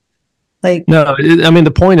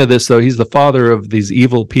point of this, though, he's the father of these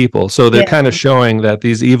evil people. So they're kind of showing that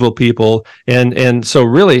these evil people, and so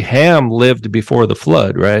really Ham lived before the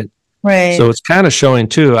flood, right? Right. So it's kind of showing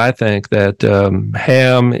too, I think, that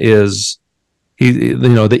Ham is,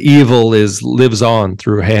 the evil lives on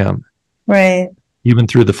through Ham. Right. Even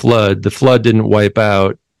through the flood. The flood didn't wipe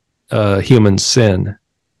out human sin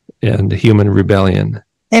and human rebellion.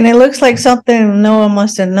 And it looks like something Noah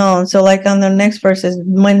must have known. So like on the next verse is,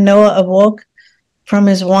 when Noah awoke from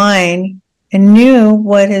his wine and knew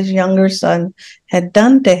what his younger son had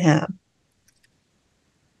done to him,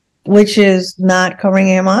 which is not covering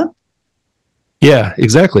him up. Yeah,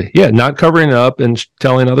 exactly. Yeah, not covering up and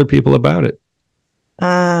telling other people about it.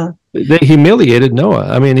 They humiliated Noah.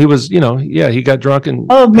 I mean, he was, he got drunk and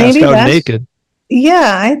passed out naked.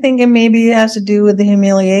 Yeah, I think it has to do with the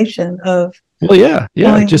humiliation of. Well, yeah.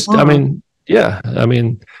 The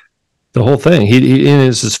whole thing. He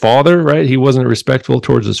is his father, right? He wasn't respectful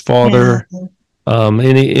towards his father. Yeah.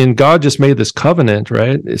 And God just made this covenant,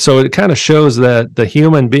 right? So it kind of shows that the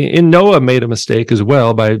human being, and Noah made a mistake as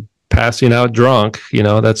well by passing out drunk.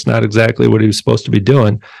 That's not exactly what he was supposed to be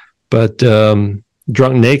doing, but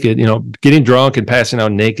drunk naked, getting drunk and passing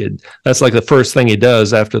out naked. That's like the first thing he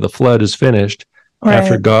does after the flood is finished,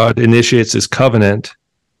 after God initiates his covenant.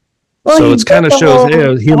 Well, so it's kind of shows,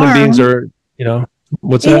 human beings are,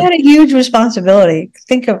 what's that? He had a huge responsibility.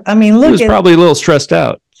 He was probably a little stressed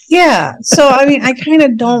out. Yeah. So, I kind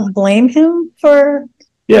of don't blame him for.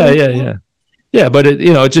 Yeah. But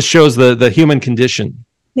it just shows the human condition.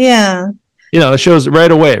 Yeah. It shows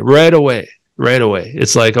right away.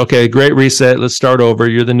 It's like, okay, great reset. Let's start over.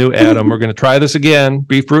 You're the new Adam. We're going to try this again.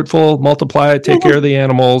 Be fruitful, multiply, take care of the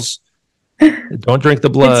animals. Don't drink the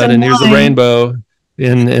blood. And here's the rainbow.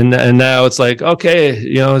 And now it's like,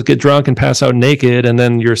 okay, get drunk and pass out naked. And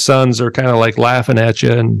then your sons are kind of like laughing at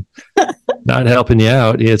you and not helping you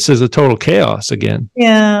out. It's just a total chaos again.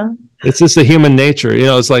 Yeah. It's just the human nature.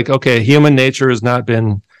 It's like, okay, human nature has not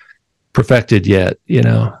been perfected yet,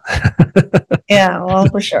 Yeah, well,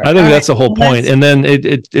 for sure. I think that's the whole point. And then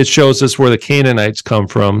it shows us where the Canaanites come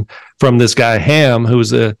from this guy Ham,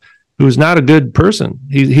 who's not a good person.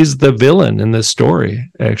 He's the villain in this story,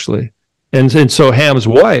 actually. And so Ham's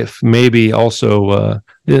wife maybe also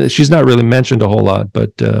she's not really mentioned a whole lot,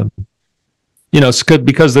 but it's good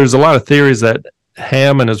because there's a lot of theories that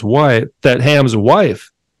Ham's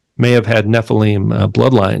wife may have had Nephilim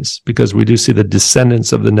bloodlines, because we do see the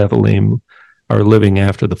descendants of the Nephilim are living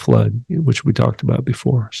after the flood, which we talked about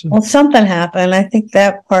before. So. Well, something happened. I think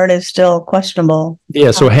that part is still questionable.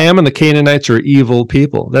 Yeah, so Ham and the Canaanites are evil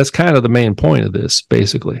people. That's kind of the main point of this,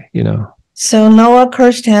 basically, So Noah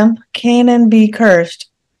cursed him. Canaan be cursed.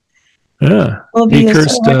 Yeah. Will be he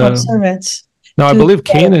cursed servants. No, I believe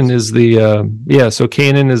Canaan is so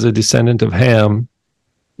Canaan is a descendant of Ham,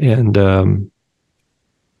 and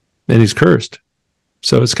he's cursed.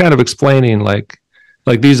 So it's kind of explaining like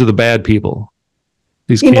these are the bad people.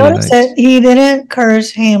 These Canaanites. That he didn't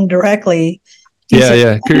curse Ham directly.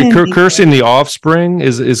 Cursing the offspring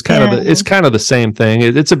is kind of it's kind of the same thing.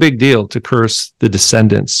 It's a big deal to curse the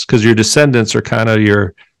descendants, because your descendants are kind of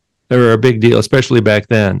they're a big deal, especially back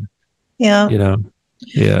then. Yeah.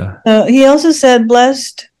 Yeah. He also said,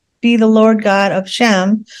 "Blessed be the Lord God of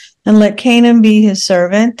Shem, and let Canaan be his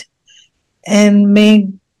servant, and may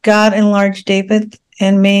God enlarge David,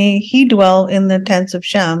 and may he dwell in the tents of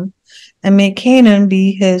Shem, and may Canaan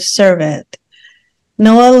be his servant."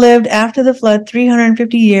 Noah lived after the flood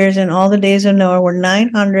 350 years, and all the days of Noah were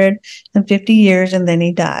 950 years, and then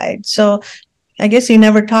he died. So I guess he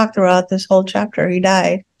never talked throughout this whole chapter. He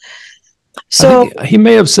died. So he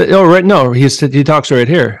may have said, "Oh, right, no." He talks right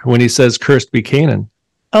here when he says, "Cursed be Canaan."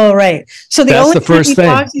 Oh, right. So that's the first thing.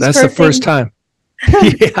 That's the first time.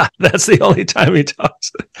 Yeah, that's the only time he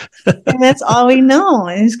talks. And that's all we know.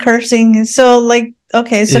 He's cursing. So, like,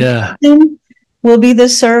 okay, so Canaan will be the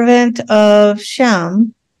servant of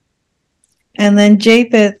Shem, and then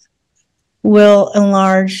Japheth will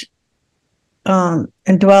enlarge and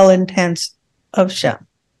dwell in tents of Shem.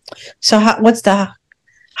 So, what's the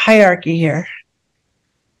hierarchy here?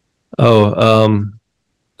 Oh,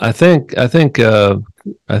 I think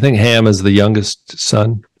Ham is the youngest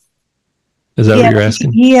son. Is that what you're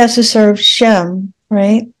asking? He has to serve Shem,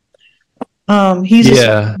 right? He's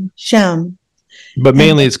Shem. But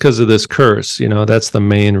mainly it's because of this curse, that's the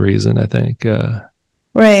main reason, I think.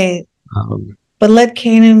 Right. But let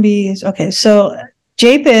Canaan be, okay, so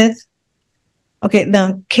Japheth, okay,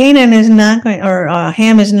 now Canaan is not going, or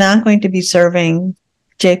Ham is not going to be serving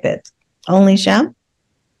Japheth, only Shem?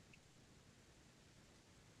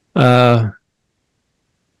 Well,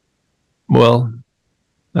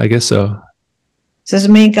 I guess so. It says,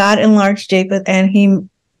 may God enlarge Japheth, and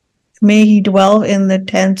may he dwell in the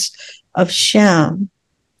tents of Shem.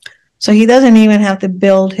 So he doesn't even have to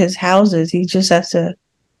build his houses. He just has to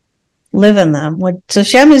live in them. So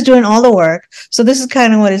Shem is doing all the work. So this is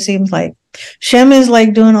kind of what it seems like. Shem is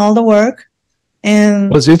like doing all the work. And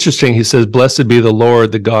well, it's interesting. He says, blessed be the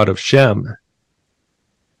Lord, the God of Shem.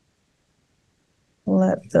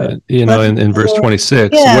 In verse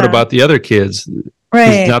 26. Yeah. What about the other kids?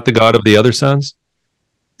 Right. He's not the God of the other sons?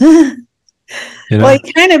 Well,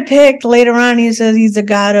 he kind of picked later on. He says he's the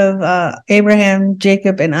God of Abraham,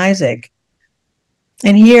 Jacob, and Isaac.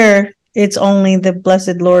 And here it's only the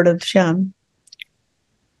blessed Lord of Shem.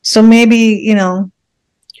 So maybe,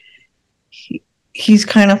 he's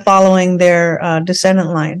kind of following their descendant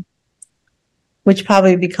line, which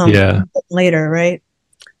probably becomes later, right?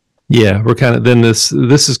 Yeah, we're kind of, then this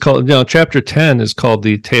is called, chapter 10 is called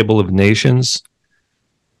the Table of Nations.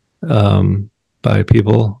 By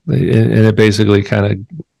people, and it basically kind of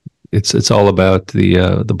it's all about the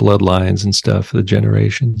bloodlines and stuff, the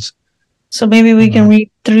generations. So maybe we can read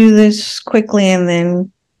through this quickly and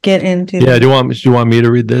then get into. Yeah, do you want me to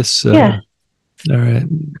read this? Yeah. All right,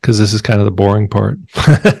 because this is kind of the boring part.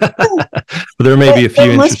 But there may be a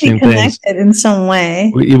few interesting things. It must be connected in some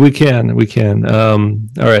way. We can.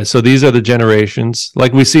 All right, so these are the generations.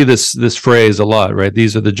 Like we see this phrase a lot, right?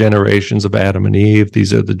 These are the generations of Adam and Eve.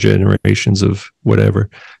 These are the generations of whatever.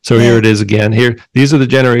 So here it is again. Here, these are the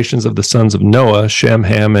generations of the sons of Noah, Shem,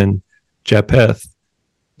 Ham, and Japheth.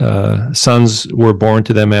 Sons were born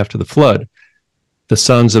to them after the flood. The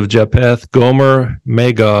sons of Japheth: Gomer,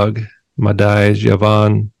 Magog, Madai,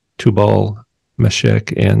 Javan, Tubal,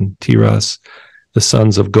 Meshech, and Tiras. The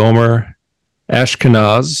sons of Gomer: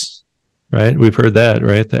 Ashkenaz, right? We've heard that,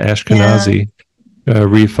 right? The Ashkenazi,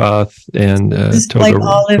 Rephath, and like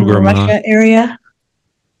all in the Russia area.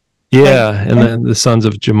 Yeah, and then the sons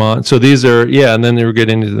of Jamal. So these are, and then they were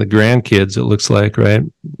getting into the grandkids, it looks like, right?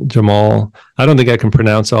 Jamal. I don't think I can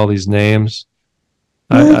pronounce all these names.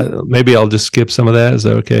 Maybe I'll just skip some of that. Is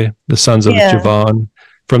that okay? The sons of Javan.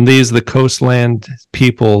 From these, the coastland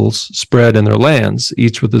peoples spread in their lands,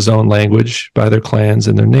 each with his own language, by their clans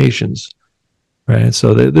and their nations. Right?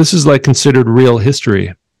 So this is like considered real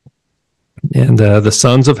history. And the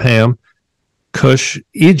sons of Ham: Cush,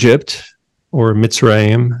 Egypt, or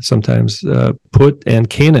Mitzrayim, sometimes Put, and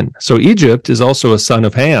Canaan. So Egypt is also a son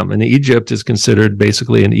of Ham, and Egypt is considered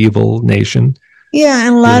basically an evil nation. Yeah,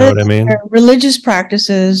 and a lot of religious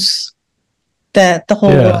practices that the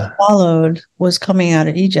whole world followed was coming out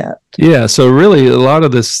of Egypt. Yeah, so really a lot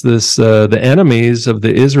of the enemies of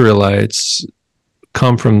the Israelites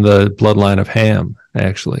come from the bloodline of Ham,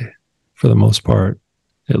 actually, for the most part,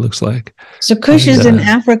 it looks like. So Cush is in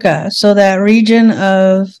Africa, so that region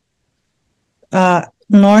of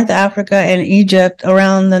North Africa and Egypt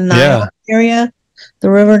around the Nile area, the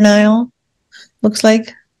River Nile, looks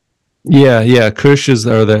like. Yeah. Cush is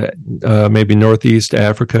maybe Northeast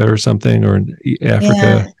Africa or something, or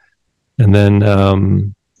Africa, and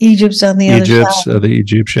then Egypt's on the other side. The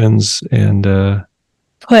Egyptians and I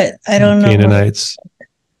don't know, Canaanites.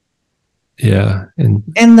 Yeah, and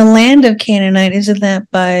the land of Canaanite, isn't that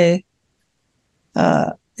by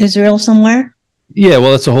Israel somewhere? Yeah,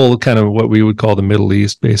 well, it's a whole kind of what we would call the Middle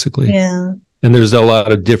East, basically. Yeah, and there's a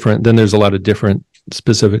lot of different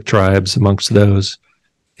specific tribes amongst those.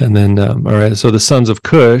 And then, all right, so the sons of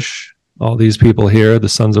Cush, all these people here, the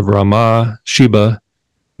sons of Ramah, Sheba,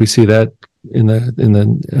 We see that in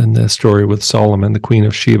the story with Solomon, the Queen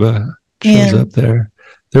of Sheba shows up there.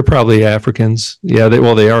 They're probably Africans. Yeah,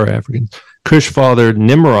 they are Africans. Cush fathered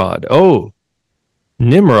Nimrod. Oh,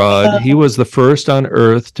 Nimrod, he was the first on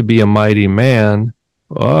earth to be a mighty man.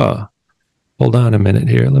 Oh, hold on a minute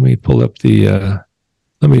here. Let me pull up the,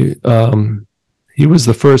 he was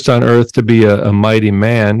the first on earth to be a mighty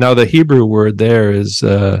man. Now, the Hebrew word there is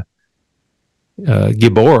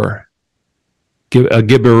Gibor.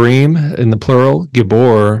 Giborim in the plural,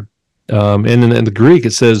 Gibor. And in the Greek,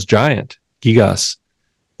 it says giant, Gigas.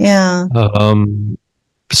 Yeah.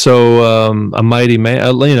 So a mighty man,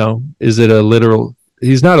 is it a literal?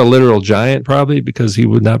 He's not a literal giant, probably, because he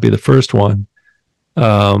would not be the first one.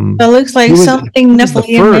 It looks like something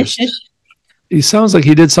Nephilim. He sounds like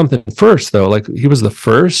he did something first, though. Like he was the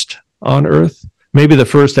first on earth, maybe the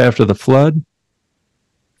first after the flood,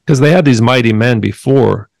 because they had these mighty men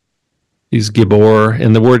before. These Gibor,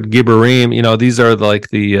 and the word Giborim, these are like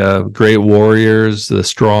the great warriors, the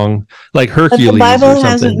strong, like Hercules. But the Bible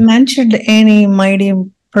hasn't mentioned any mighty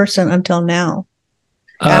person until now.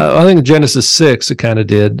 I think Genesis 6, it kind of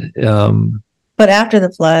did. But after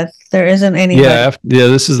the flood, there isn't any. Yeah,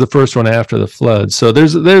 this is the first one after the flood. So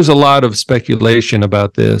there's a lot of speculation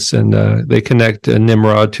about this, and they connect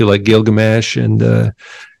Nimrod to like Gilgamesh and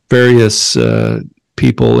various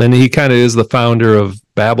people, and he kind of is the founder of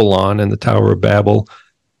Babylon and the Tower of Babel.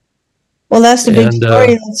 Well, that's the big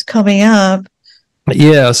story that's coming up.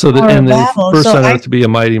 Yeah, so the first on earth to be a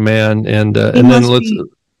mighty man, and then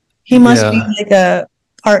he must be like a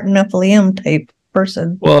part Nephilim type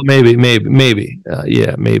person. Well, maybe,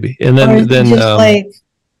 yeah, maybe, and then just like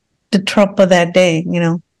the Trump of that day,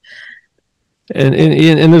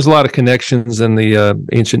 And there's a lot of connections in the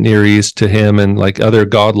ancient Near East to him and like other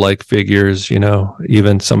godlike figures,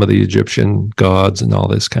 even some of the Egyptian gods and all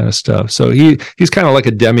this kind of stuff. So he's kind of like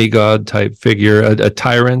a demigod type figure, a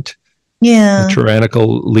tyrant, a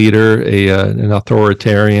tyrannical leader, an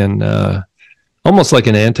authoritarian, almost like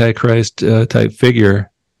an antichrist type figure.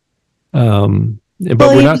 But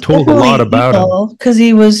we're not told a lot about him because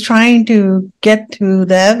he was trying to get to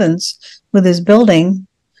the heavens with his building.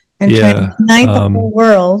 And trying to unite the whole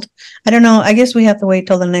world. I don't know. I guess we have to wait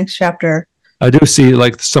till the next chapter. I do see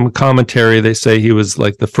like some commentary. They say he was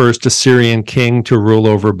like the first Assyrian king to rule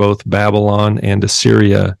over both Babylon and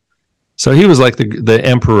Assyria. So he was like the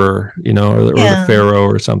emperor, or the pharaoh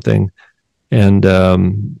or something. And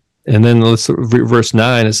then verse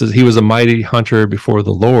 9, it says he was a mighty hunter before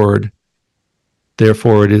the Lord.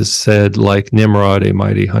 Therefore, it is said, like Nimrod, a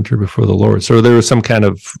mighty hunter before the Lord. So there was some kind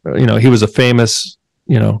of, he was a famous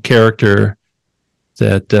character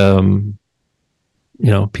that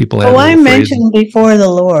people have. I mentioned before the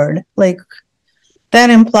Lord, like that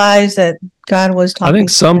implies that God was talking. I think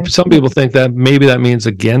some people think that maybe that means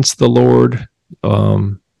against the Lord.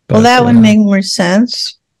 Well, that would make more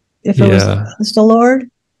sense if it was against the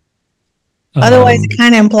Lord. Otherwise, it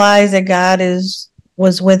kind of implies that God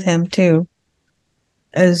was with him too,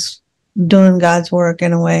 as doing God's work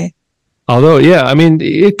in a way. Although,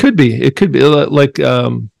 it could be like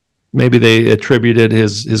maybe they attributed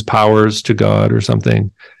his powers to God or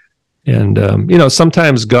something. And,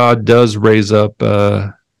 sometimes God does raise up,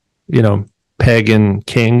 pagan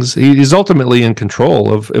kings. He's ultimately in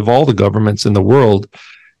control of all the governments in the world,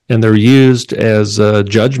 and they're used as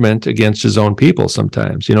judgment against his own people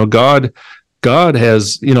sometimes. God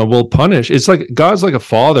has, will punish. It's like God's like a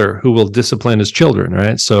father who will discipline his children,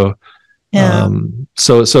 right? So,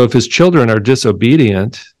 so if his children are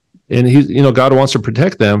disobedient, and God wants to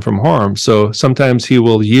protect them from harm, so sometimes he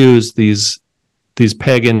will use these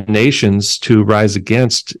pagan nations to rise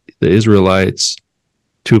against the Israelites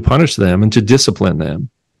to punish them and to discipline them,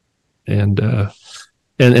 and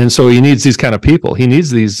so he needs these kind of people. He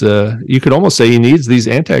needs these. You could almost say he needs these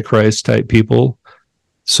Antichrist type people.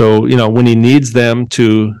 So when he needs them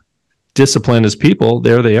to discipline his people,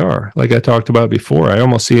 there they are. Like I talked about before, I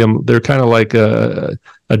almost see them. They're kind of like a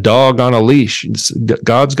dog on a leash.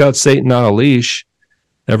 God's got Satan on a leash.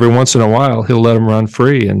 Every once in a while, he'll let him run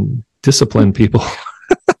free and discipline people.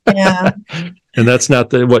 Yeah. And that's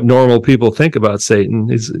not what normal people think about Satan.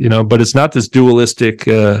 But it's not this dualistic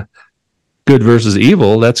good versus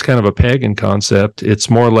evil. That's kind of a pagan concept. It's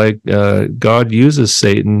more like God uses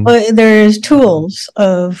Satan. Well, there's tools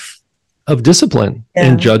of discipline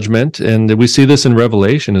and judgment, and we see this in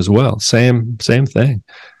Revelation as well. Same thing.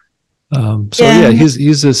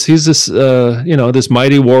 He's this this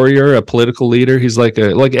mighty warrior, a political leader. He's like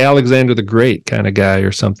Alexander the Great kind of guy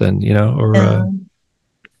or something, or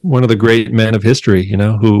one of the great men of history,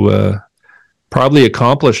 who probably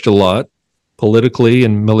accomplished a lot politically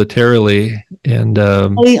and militarily, and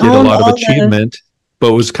he did a owned lot of all achievement,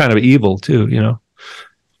 but was kind of evil too, you know.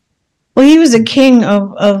 Well, he was a king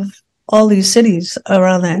of all these cities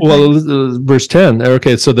around that time. Well, verse 10.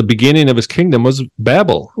 Okay, so the beginning of his kingdom was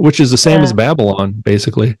Babel, which is the same as Babylon,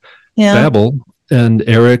 basically. Yeah. Babel and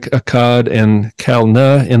Erech, Akkad, and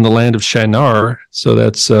Calneh in the land of Shinar. So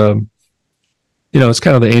that's, it's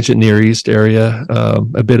kind of the ancient Near East area,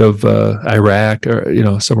 a bit of Iraq,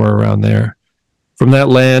 or, somewhere around there. From that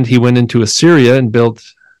land, he went into Assyria and built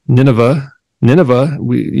Nineveh.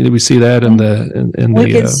 We see that in the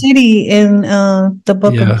wicked city in the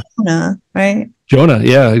book of Jonah, right? Jonah,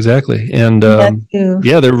 yeah, exactly. And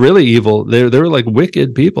they're really evil. They were like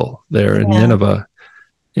wicked people there in Nineveh,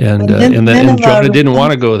 and Jonah didn't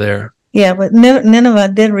want to go there. Yeah, but Nineveh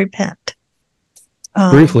did repent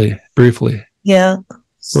briefly. Yeah,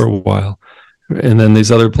 for a while, and then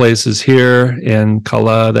these other places here in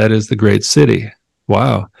Kala, that is the great city.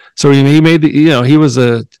 Wow. So he made he was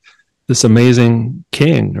this amazing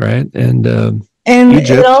king, right? And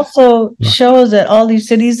Egypt, it also shows that all these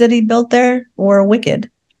cities that he built there were wicked,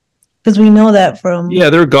 because we know that from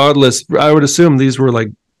they're godless. I would assume these were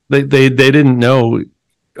like they didn't know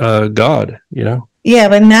God, Yeah,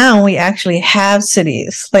 but now we actually have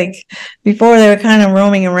cities. Like before, they were kind of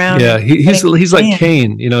roaming around. Yeah, he's like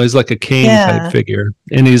Cain. He's like a Cain type figure,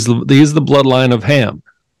 and he's the bloodline of Ham.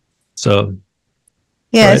 So.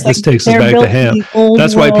 Yeah, right? This takes us back to Ham.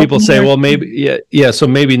 That's why people say, well, maybe, so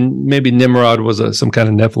maybe Nimrod was some kind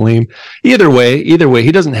of Nephilim. Either way,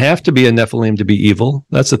 he doesn't have to be a Nephilim to be evil.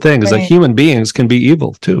 That's the thing, is like human beings can be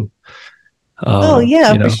evil too. For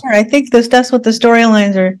sure. I think that's what the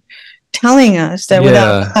storylines are telling us, that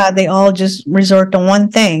without God, they all just resort to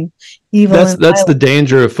one thing. Evil. That's the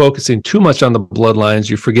danger of focusing too much on the bloodlines.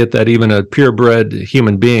 You forget that even a purebred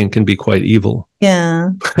human being can be quite evil. Yeah.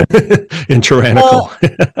 And tyrannical.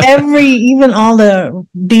 Well, even all the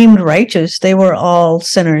deemed righteous, they were all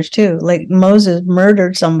sinners too. Like Moses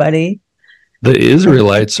murdered somebody. The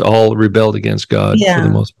Israelites all rebelled against God for the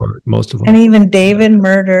most part, most of them. And even David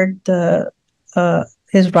murdered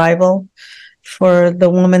his rival for the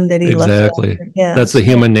woman that he loved. Exactly. Yeah. That's the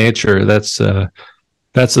human nature. That's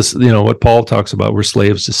what Paul talks about. We're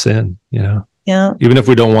slaves to sin, Yeah. Even if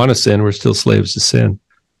we don't want to sin, we're still slaves to sin.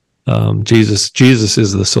 Jesus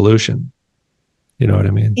is the solution. You know what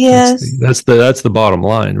I mean? Yes. That's the bottom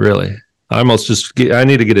line, really. I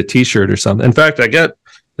need to get a T-shirt or something. In fact, I got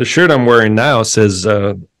the shirt I'm wearing now says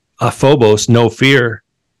Aphobos, no fear.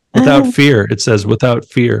 Without fear. It says without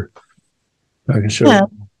fear. I can show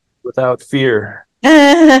you. Without fear.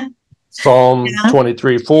 Psalm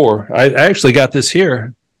 23:4. I actually got this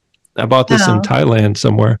here. I bought this in Thailand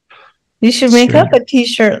somewhere. You should make up a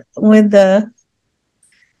T-shirt with the,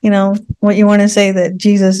 what you want to say, that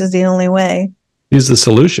Jesus is the only way. He's the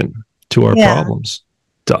solution to our problems,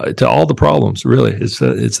 to all the problems. Really, it's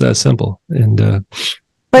that simple. And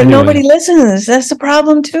but nobody listens. That's the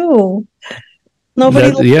problem too.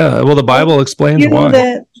 Nobody. Well, the Bible explains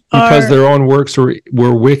why. Because their own works were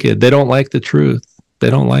wicked. They don't like the truth. They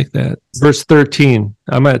don't like that. Verse 13.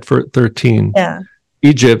 I'm at 13. Yeah.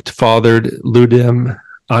 Egypt fathered Ludim,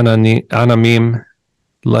 Anamim,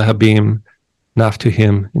 Lehabim,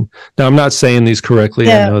 Naphtuhim. Now, I'm not saying these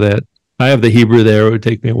correctly. I know that. I have the Hebrew there. It would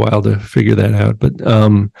take me a while to figure that out. But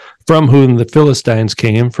from whom the Philistines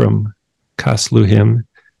came, from Kasluhim,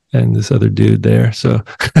 and this other dude there. So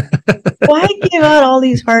why give out all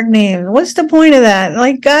these hard names? What's the point of that?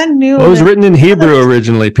 Like, God knew. Well, it was written in Hebrew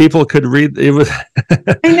originally. People could read it. Was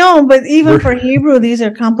I know, but even for Hebrew, these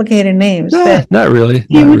are complicated names. Not really.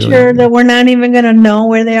 Future that we're not even going to know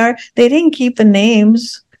where they are. They didn't keep the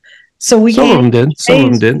names, so we. Some of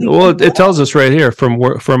them did. Well, it tells us right here from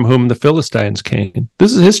whom the Philistines came.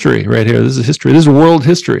 This is history right here. This is history. This is world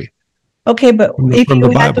history. Okay, but if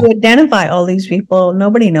you have to identify all these people,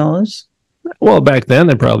 nobody knows. Well, back then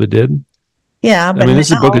they probably did. Yeah, but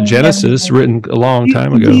this is the book of Genesis written a long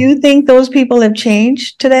time ago. Do you think those people have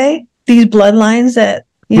changed today? These bloodlines that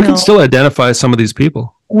we can still identify some of these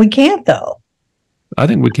people. We can't, though. I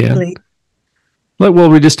think we can. Really? Well,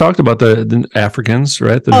 we just talked about the Africans,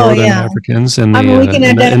 right? The northern Africans and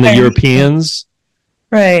the Europeans,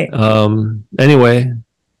 right? Anyway.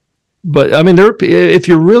 But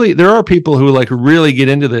there are people who really get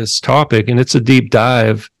into this topic, and it's a deep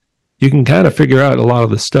dive. You can kind of figure out a lot of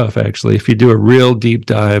the stuff, actually, if you do a real deep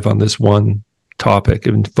dive on this one topic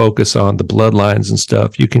and focus on the bloodlines and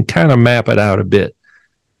stuff. You can kind of map it out a bit.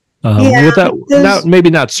 Maybe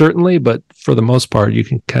not certainly, but for the most part, you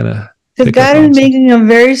can kind of. Because God is making a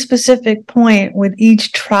very specific point with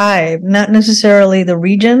each tribe, not necessarily the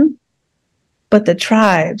region. but the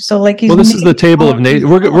tribes. So like, well, this is the table of nations.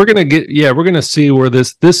 We're going to see where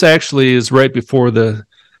this actually is right before this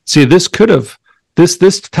ties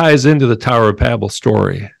into the Tower of Babel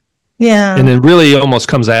story. Yeah. And it really almost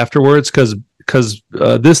comes afterwards because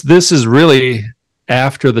this is really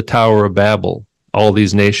after the Tower of Babel, all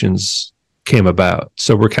these nations came about.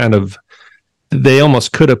 So they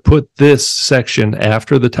almost could have put this section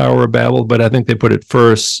after the Tower of Babel, but I think they put it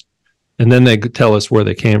first, and then they could tell us where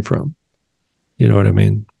they came from. You know what I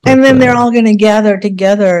mean? And then they're all going to gather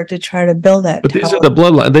together to try to build that But tower. These are the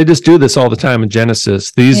bloodline. They just do this all the time in Genesis.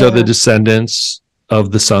 These are the descendants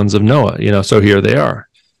of the sons of Noah, so here they are.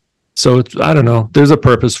 So I don't know. There's a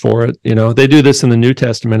purpose for it. They do this in the New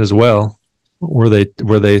Testament as well, where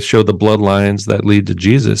they show the bloodlines that lead to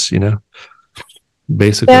Jesus,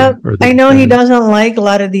 basically. I know he doesn't like a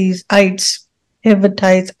lot of these ites,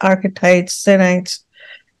 Hivites, Archetypes, Sinites.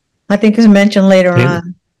 I think is mentioned later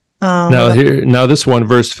on. Now this one,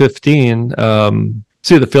 verse 15,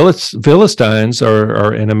 see, the Philistines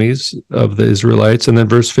are enemies of the Israelites. And then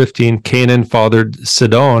verse 15, Canaan fathered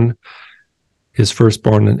Sidon, his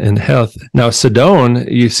firstborn in Heth. Now, Sidon,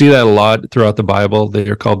 you see that a lot throughout the Bible. They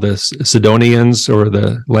are called the Sidonians, or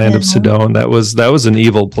the land of Sidon. That was an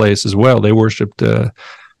evil place as well. They worshipped the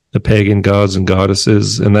pagan gods and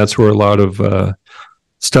goddesses. And that's where a lot of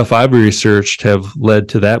stuff I've researched have led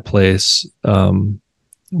to that place,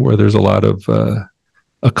 where there's a lot of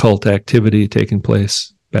occult activity taking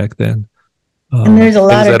place back then. And there's a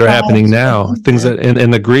lot things of that are happening now. Things that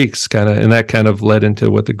and the Greeks kind of led into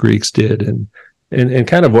what the Greeks did, and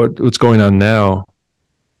kind of what's going on now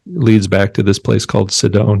leads back to this place called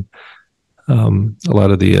Sidon. A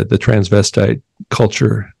lot of the transvestite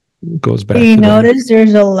culture goes back. You notice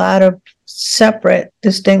there's a lot of separate,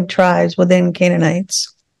 distinct tribes within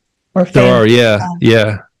Canaanites. There are, yeah.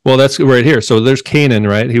 Well, that's right here. So there's Canaan,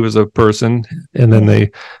 right? He was a person, and then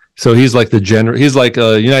so he's like he's like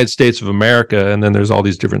United States of America, and then there's all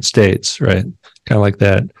these different states, right? Kind of like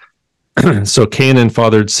that. So Canaan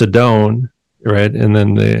fathered Sidon, right? And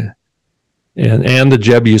then and the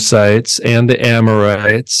Jebusites, and the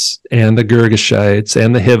Amorites, and the Girgashites,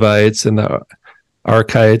 and the Hivites, and the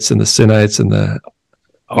Archites, and the Sinites, and the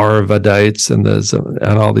Arvadites, and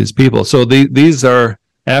all these people. So these are,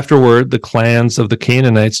 afterward, the clans of the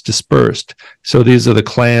Canaanites dispersed. So these are the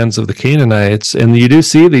clans of the Canaanites, and you do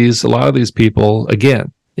see a lot of these people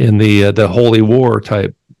again in the Holy War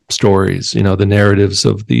type stories. The narratives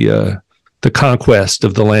of the conquest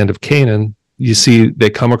of the land of Canaan. You see,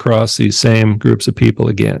 they come across these same groups of people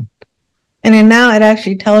again. And then now it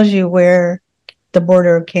actually tells you where the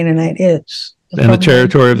border of Canaanite is. And the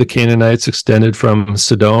territory of the Canaanites extended from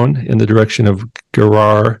Sidon in the direction of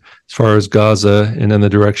Gerar, as far as Gaza, and in the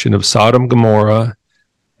direction of Sodom, Gomorrah,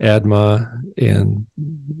 Admah, and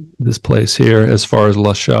this place here, as far as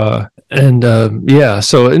Lasha. And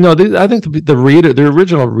so I think the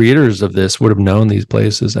original readers of this would have known these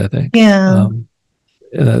places. I think. Yeah.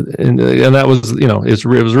 And that was, it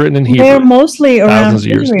was written in Hebrew. They're mostly around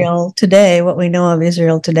Israel today. What we know of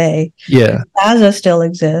Israel today. Yeah. Gaza still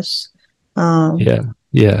exists. Yeah.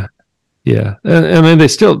 And then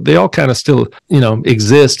they all kind of still,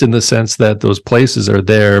 exist in the sense that those places are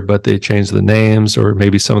there, but they changed the names, or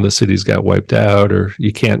maybe some of the cities got wiped out, or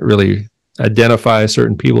you can't really identify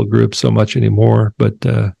certain people groups so much anymore. But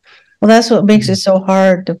well, that's what makes it so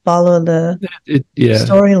hard to follow the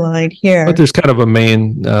storyline here. But there's kind of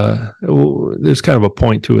there's kind of a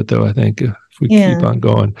point to it, though, I think, if we keep on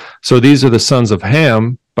going. So these are the sons of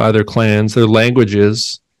Ham by their clans, their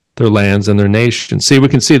languages, their lands, and their nations. See, we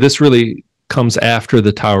can see this really comes after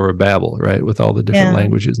the Tower of Babel, right? With all the different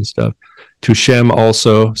languages and stuff. To Shem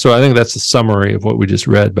also. So I think that's the summary of what we just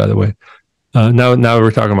read, by the way. Now we're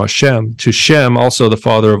talking about Shem. To Shem also, the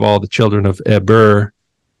father of all the children of Eber,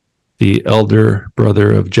 the elder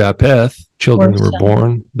brother of Japheth, children who were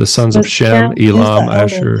born, the sons of Shem, Elam,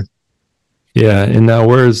 Asher. Yeah, and now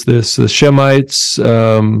where is this? The Shemites.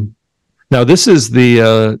 Now this is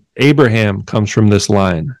the Abraham comes from this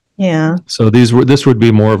line. Yeah. So this would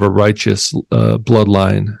be more of a righteous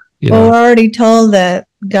bloodline. Well, we're already told that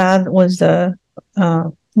God was the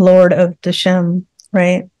Lord of the Shem,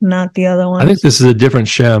 right? Not the other one. I think this is a different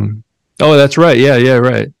Shem. Oh, that's right. Yeah,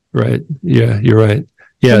 right. Yeah, you're right.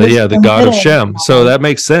 Yeah, the God of Shem. So that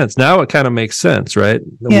makes sense. Now it kind of makes sense, right?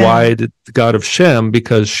 Yeah. Why did the God of Shem?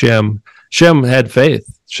 Because Shem had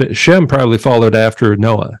faith. Shem probably followed after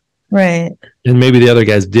Noah. Right. And maybe the other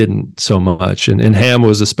guys didn't so much. And Ham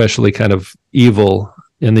was especially kind of evil,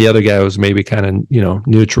 and the other guy was maybe kind of,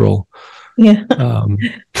 neutral. Yeah. Well,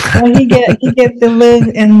 he get to live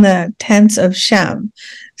in the tents of Shem.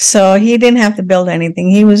 So he didn't have to build anything.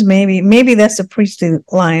 He was maybe that's a priestly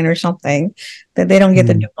line or something that they don't get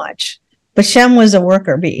to do much. But Shem was a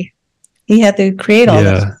worker bee. He had to create all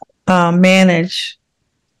this, manage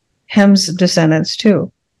Ham's descendants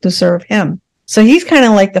too, to serve him. So he's kind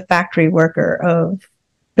of like the factory worker of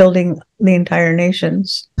building the entire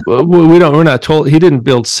nations. Well, we're not told. He didn't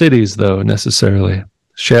build cities though necessarily.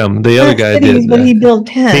 Shem, the other guy did. But he built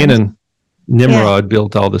tents. Canaan, Nimrod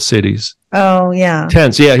built all the cities. Oh yeah,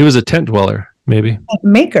 tents. Yeah, he was a tent dweller, maybe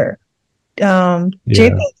maker.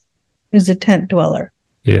 Japheth is a tent dweller.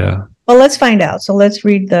 Yeah. Well, let's find out. So let's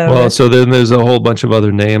read the. Well, so then there's a whole bunch of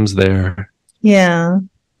other names there. Yeah.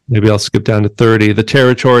 Maybe I'll skip down to 30. The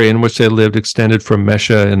territory in which they lived extended from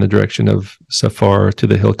Mesha in the direction of Sephar to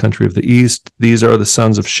the hill country of the east. These are the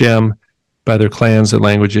sons of Shem by their clans, their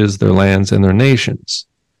languages, their lands, and their nations.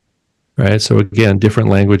 Right? So again, different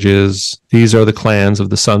languages. These are the clans of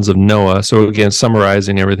the sons of Noah. So again,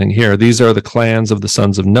 summarizing everything here. These are the clans of the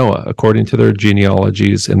sons of Noah, according to their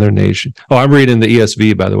genealogies and their nation. Oh, I'm reading the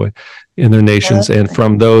ESV, by the way, in their nations. And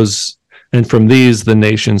from these, the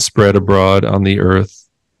nations spread abroad on the earth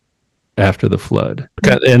after the flood.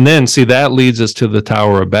 And then see, that leads us to the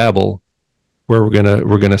Tower of Babel, where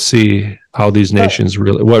we're gonna see how these nations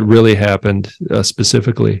what really happened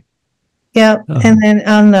specifically. Yeah, and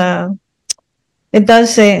then it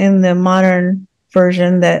does say in the modern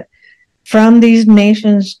version that from these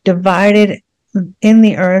nations divided in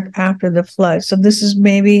the earth after the flood. So this is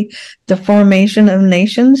maybe the formation of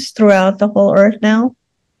nations throughout the whole earth now.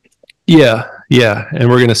 Yeah, and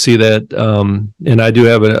we're going to see that. And I do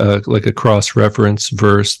have a cross-reference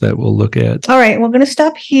verse that we'll look at. All right, we're going to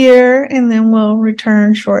stop here, and then we'll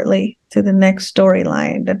return shortly to the next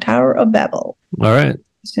storyline, the Tower of Babel. All right,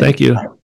 thank you.